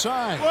Clark at his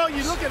side. Well,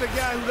 you look at a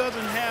guy who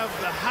doesn't have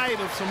the height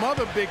of some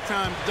other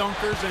big-time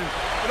dunkers, and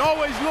it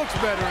always looks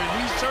better, and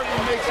he certainly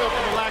makes up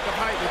for the lack of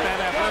height with that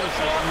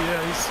athleticism.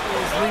 Yeah, his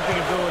leaping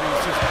ability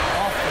is just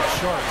off the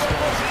charts,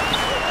 guys.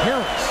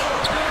 Harris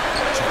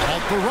to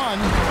halt the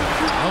run.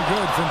 No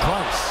good from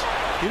Price.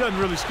 He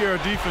doesn't really scare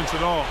a defense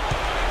at all.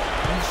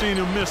 You've seen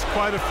him miss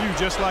quite a few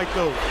just like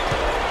those.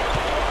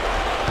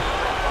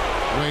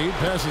 Wade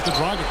passes to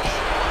DRAGIC.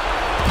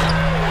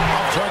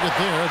 Off target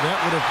there. That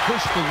would have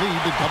pushed the lead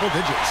to double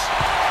digits.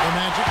 The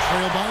Magic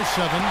trail by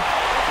 7.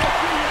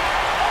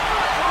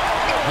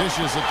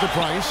 Dishes it to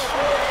Price.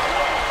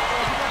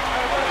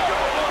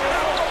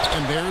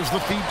 And there's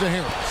the feed to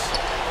Harris.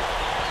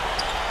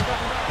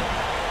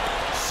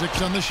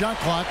 6 on the shot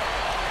clock.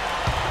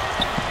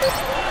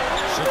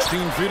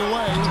 16 feet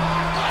away.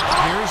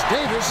 Here's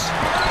Davis.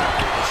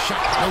 The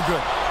shot no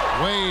good.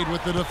 Wade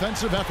with the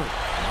defensive effort.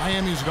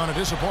 Miami's gone a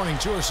disappointing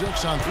 2 of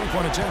 6 on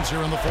 3-point attempts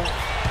here in the 4th.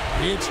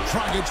 It's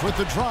Dragic with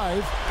the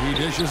drive. He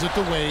dishes it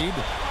to Wade.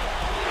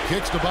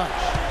 Kicks to BOSH.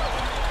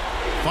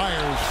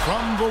 Fires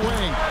from the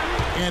wing.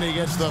 And he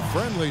gets the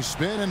friendly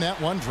spin, and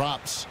that one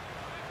drops.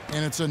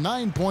 And it's a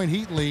 9-point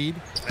Heat lead.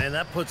 And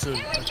that puts a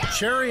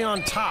cherry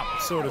on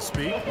top, so to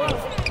speak.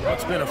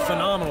 It's been a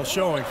phenomenal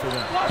showing for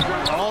them.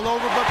 All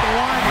over but the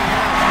one.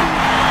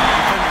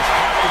 Defenders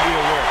have to be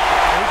aware.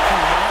 They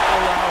cannot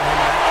allow him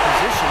that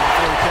position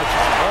before he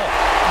catches the ball.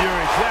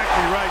 You're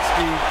exactly right,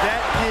 Steve.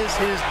 That is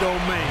his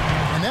domain.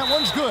 And that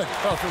one's good.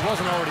 Well, if it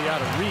wasn't already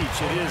out of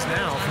reach, it is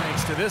now,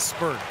 thanks to this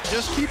spurt.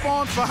 Just keep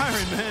on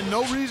firing, man.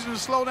 No reason to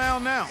slow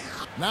down now.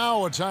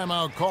 Now a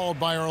timeout called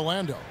by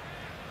Orlando.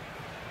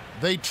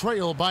 They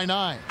trail by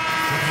 9.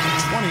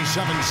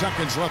 27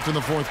 seconds left in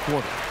the 4th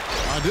quarter.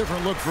 A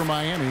different look for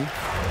Miami.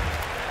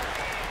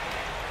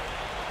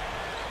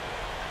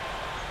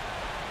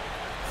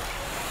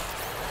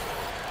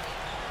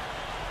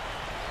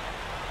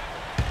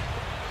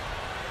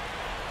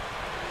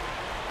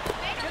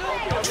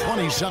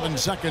 .27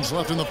 seconds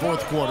left in the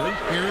 4th quarter.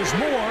 Here's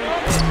Moore.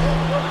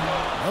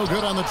 No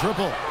good on the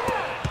triple.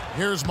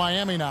 Here's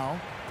Miami now.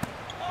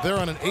 They're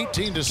on an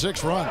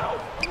 18-6 run.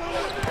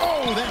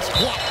 Oh, that's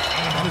blocked.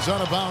 And it's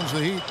out of bounds.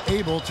 The Heat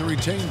able to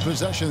retain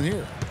possession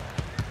here.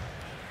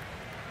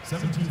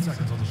 17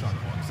 seconds on the shot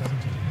clock. 17.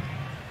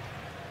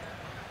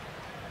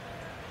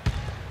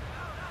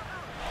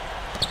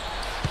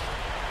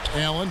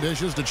 Allen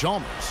dishes to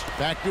Chalmers.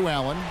 Back to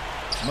Allen.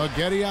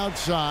 Maggette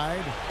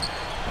outside.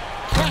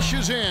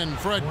 Crashes in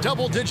for a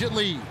double-digit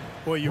lead.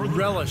 Boy, you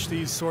relish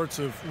these sorts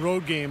of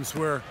road games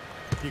where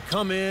you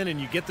come in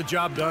and you get the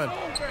job done.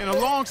 In a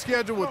long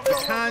schedule with the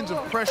kinds of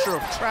pressure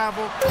of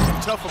travel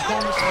and tough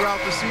opponents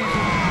throughout the season,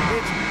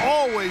 it's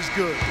always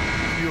good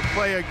when you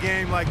play a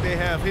game like they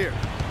have here.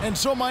 And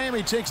so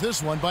Miami takes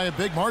this one by a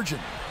big margin.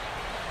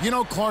 You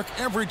know, Clark,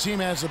 every team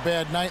has a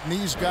bad night, and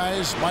these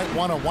guys might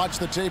want to watch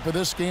the tape of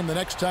this game the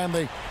next time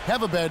they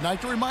have a bad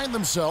night to remind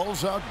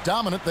themselves how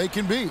dominant they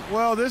can be.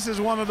 Well, this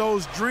is one of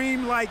those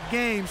dream-like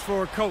games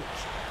for a coach.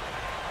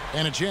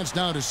 And a chance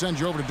now to send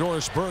you over to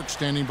Doris Burke,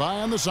 standing by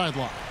on the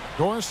sideline.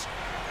 Doris?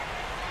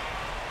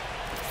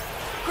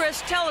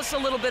 Chris, tell us a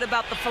little bit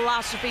about the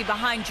philosophy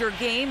behind your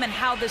game and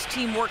how this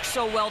team works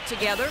so well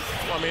together.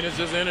 Well, I mean, it's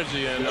just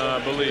energy and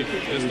belief.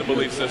 It's the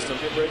belief system.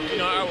 You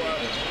know,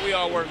 we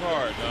all work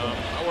hard.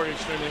 I work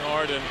extremely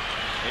hard, and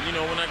you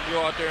know, when I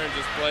go out there and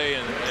just play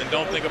and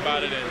don't think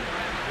about it and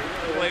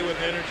play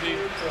with energy,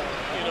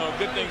 you know,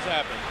 good things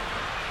happen.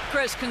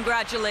 Chris,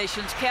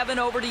 congratulations. Kevin,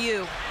 over to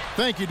you.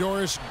 Thank you,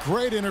 Doris.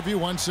 Great interview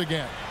once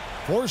again.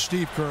 For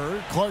Steve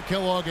Kerr, Clark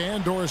Kellogg,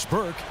 and Doris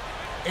Burke,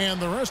 and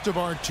the rest of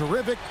our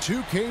terrific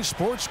 2K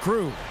Sports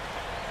crew.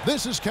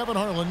 This is Kevin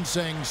Harlan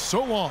saying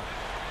so long.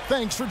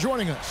 Thanks for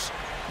joining us.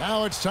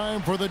 Now it's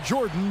time for the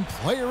Jordan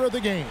Player of the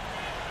Game.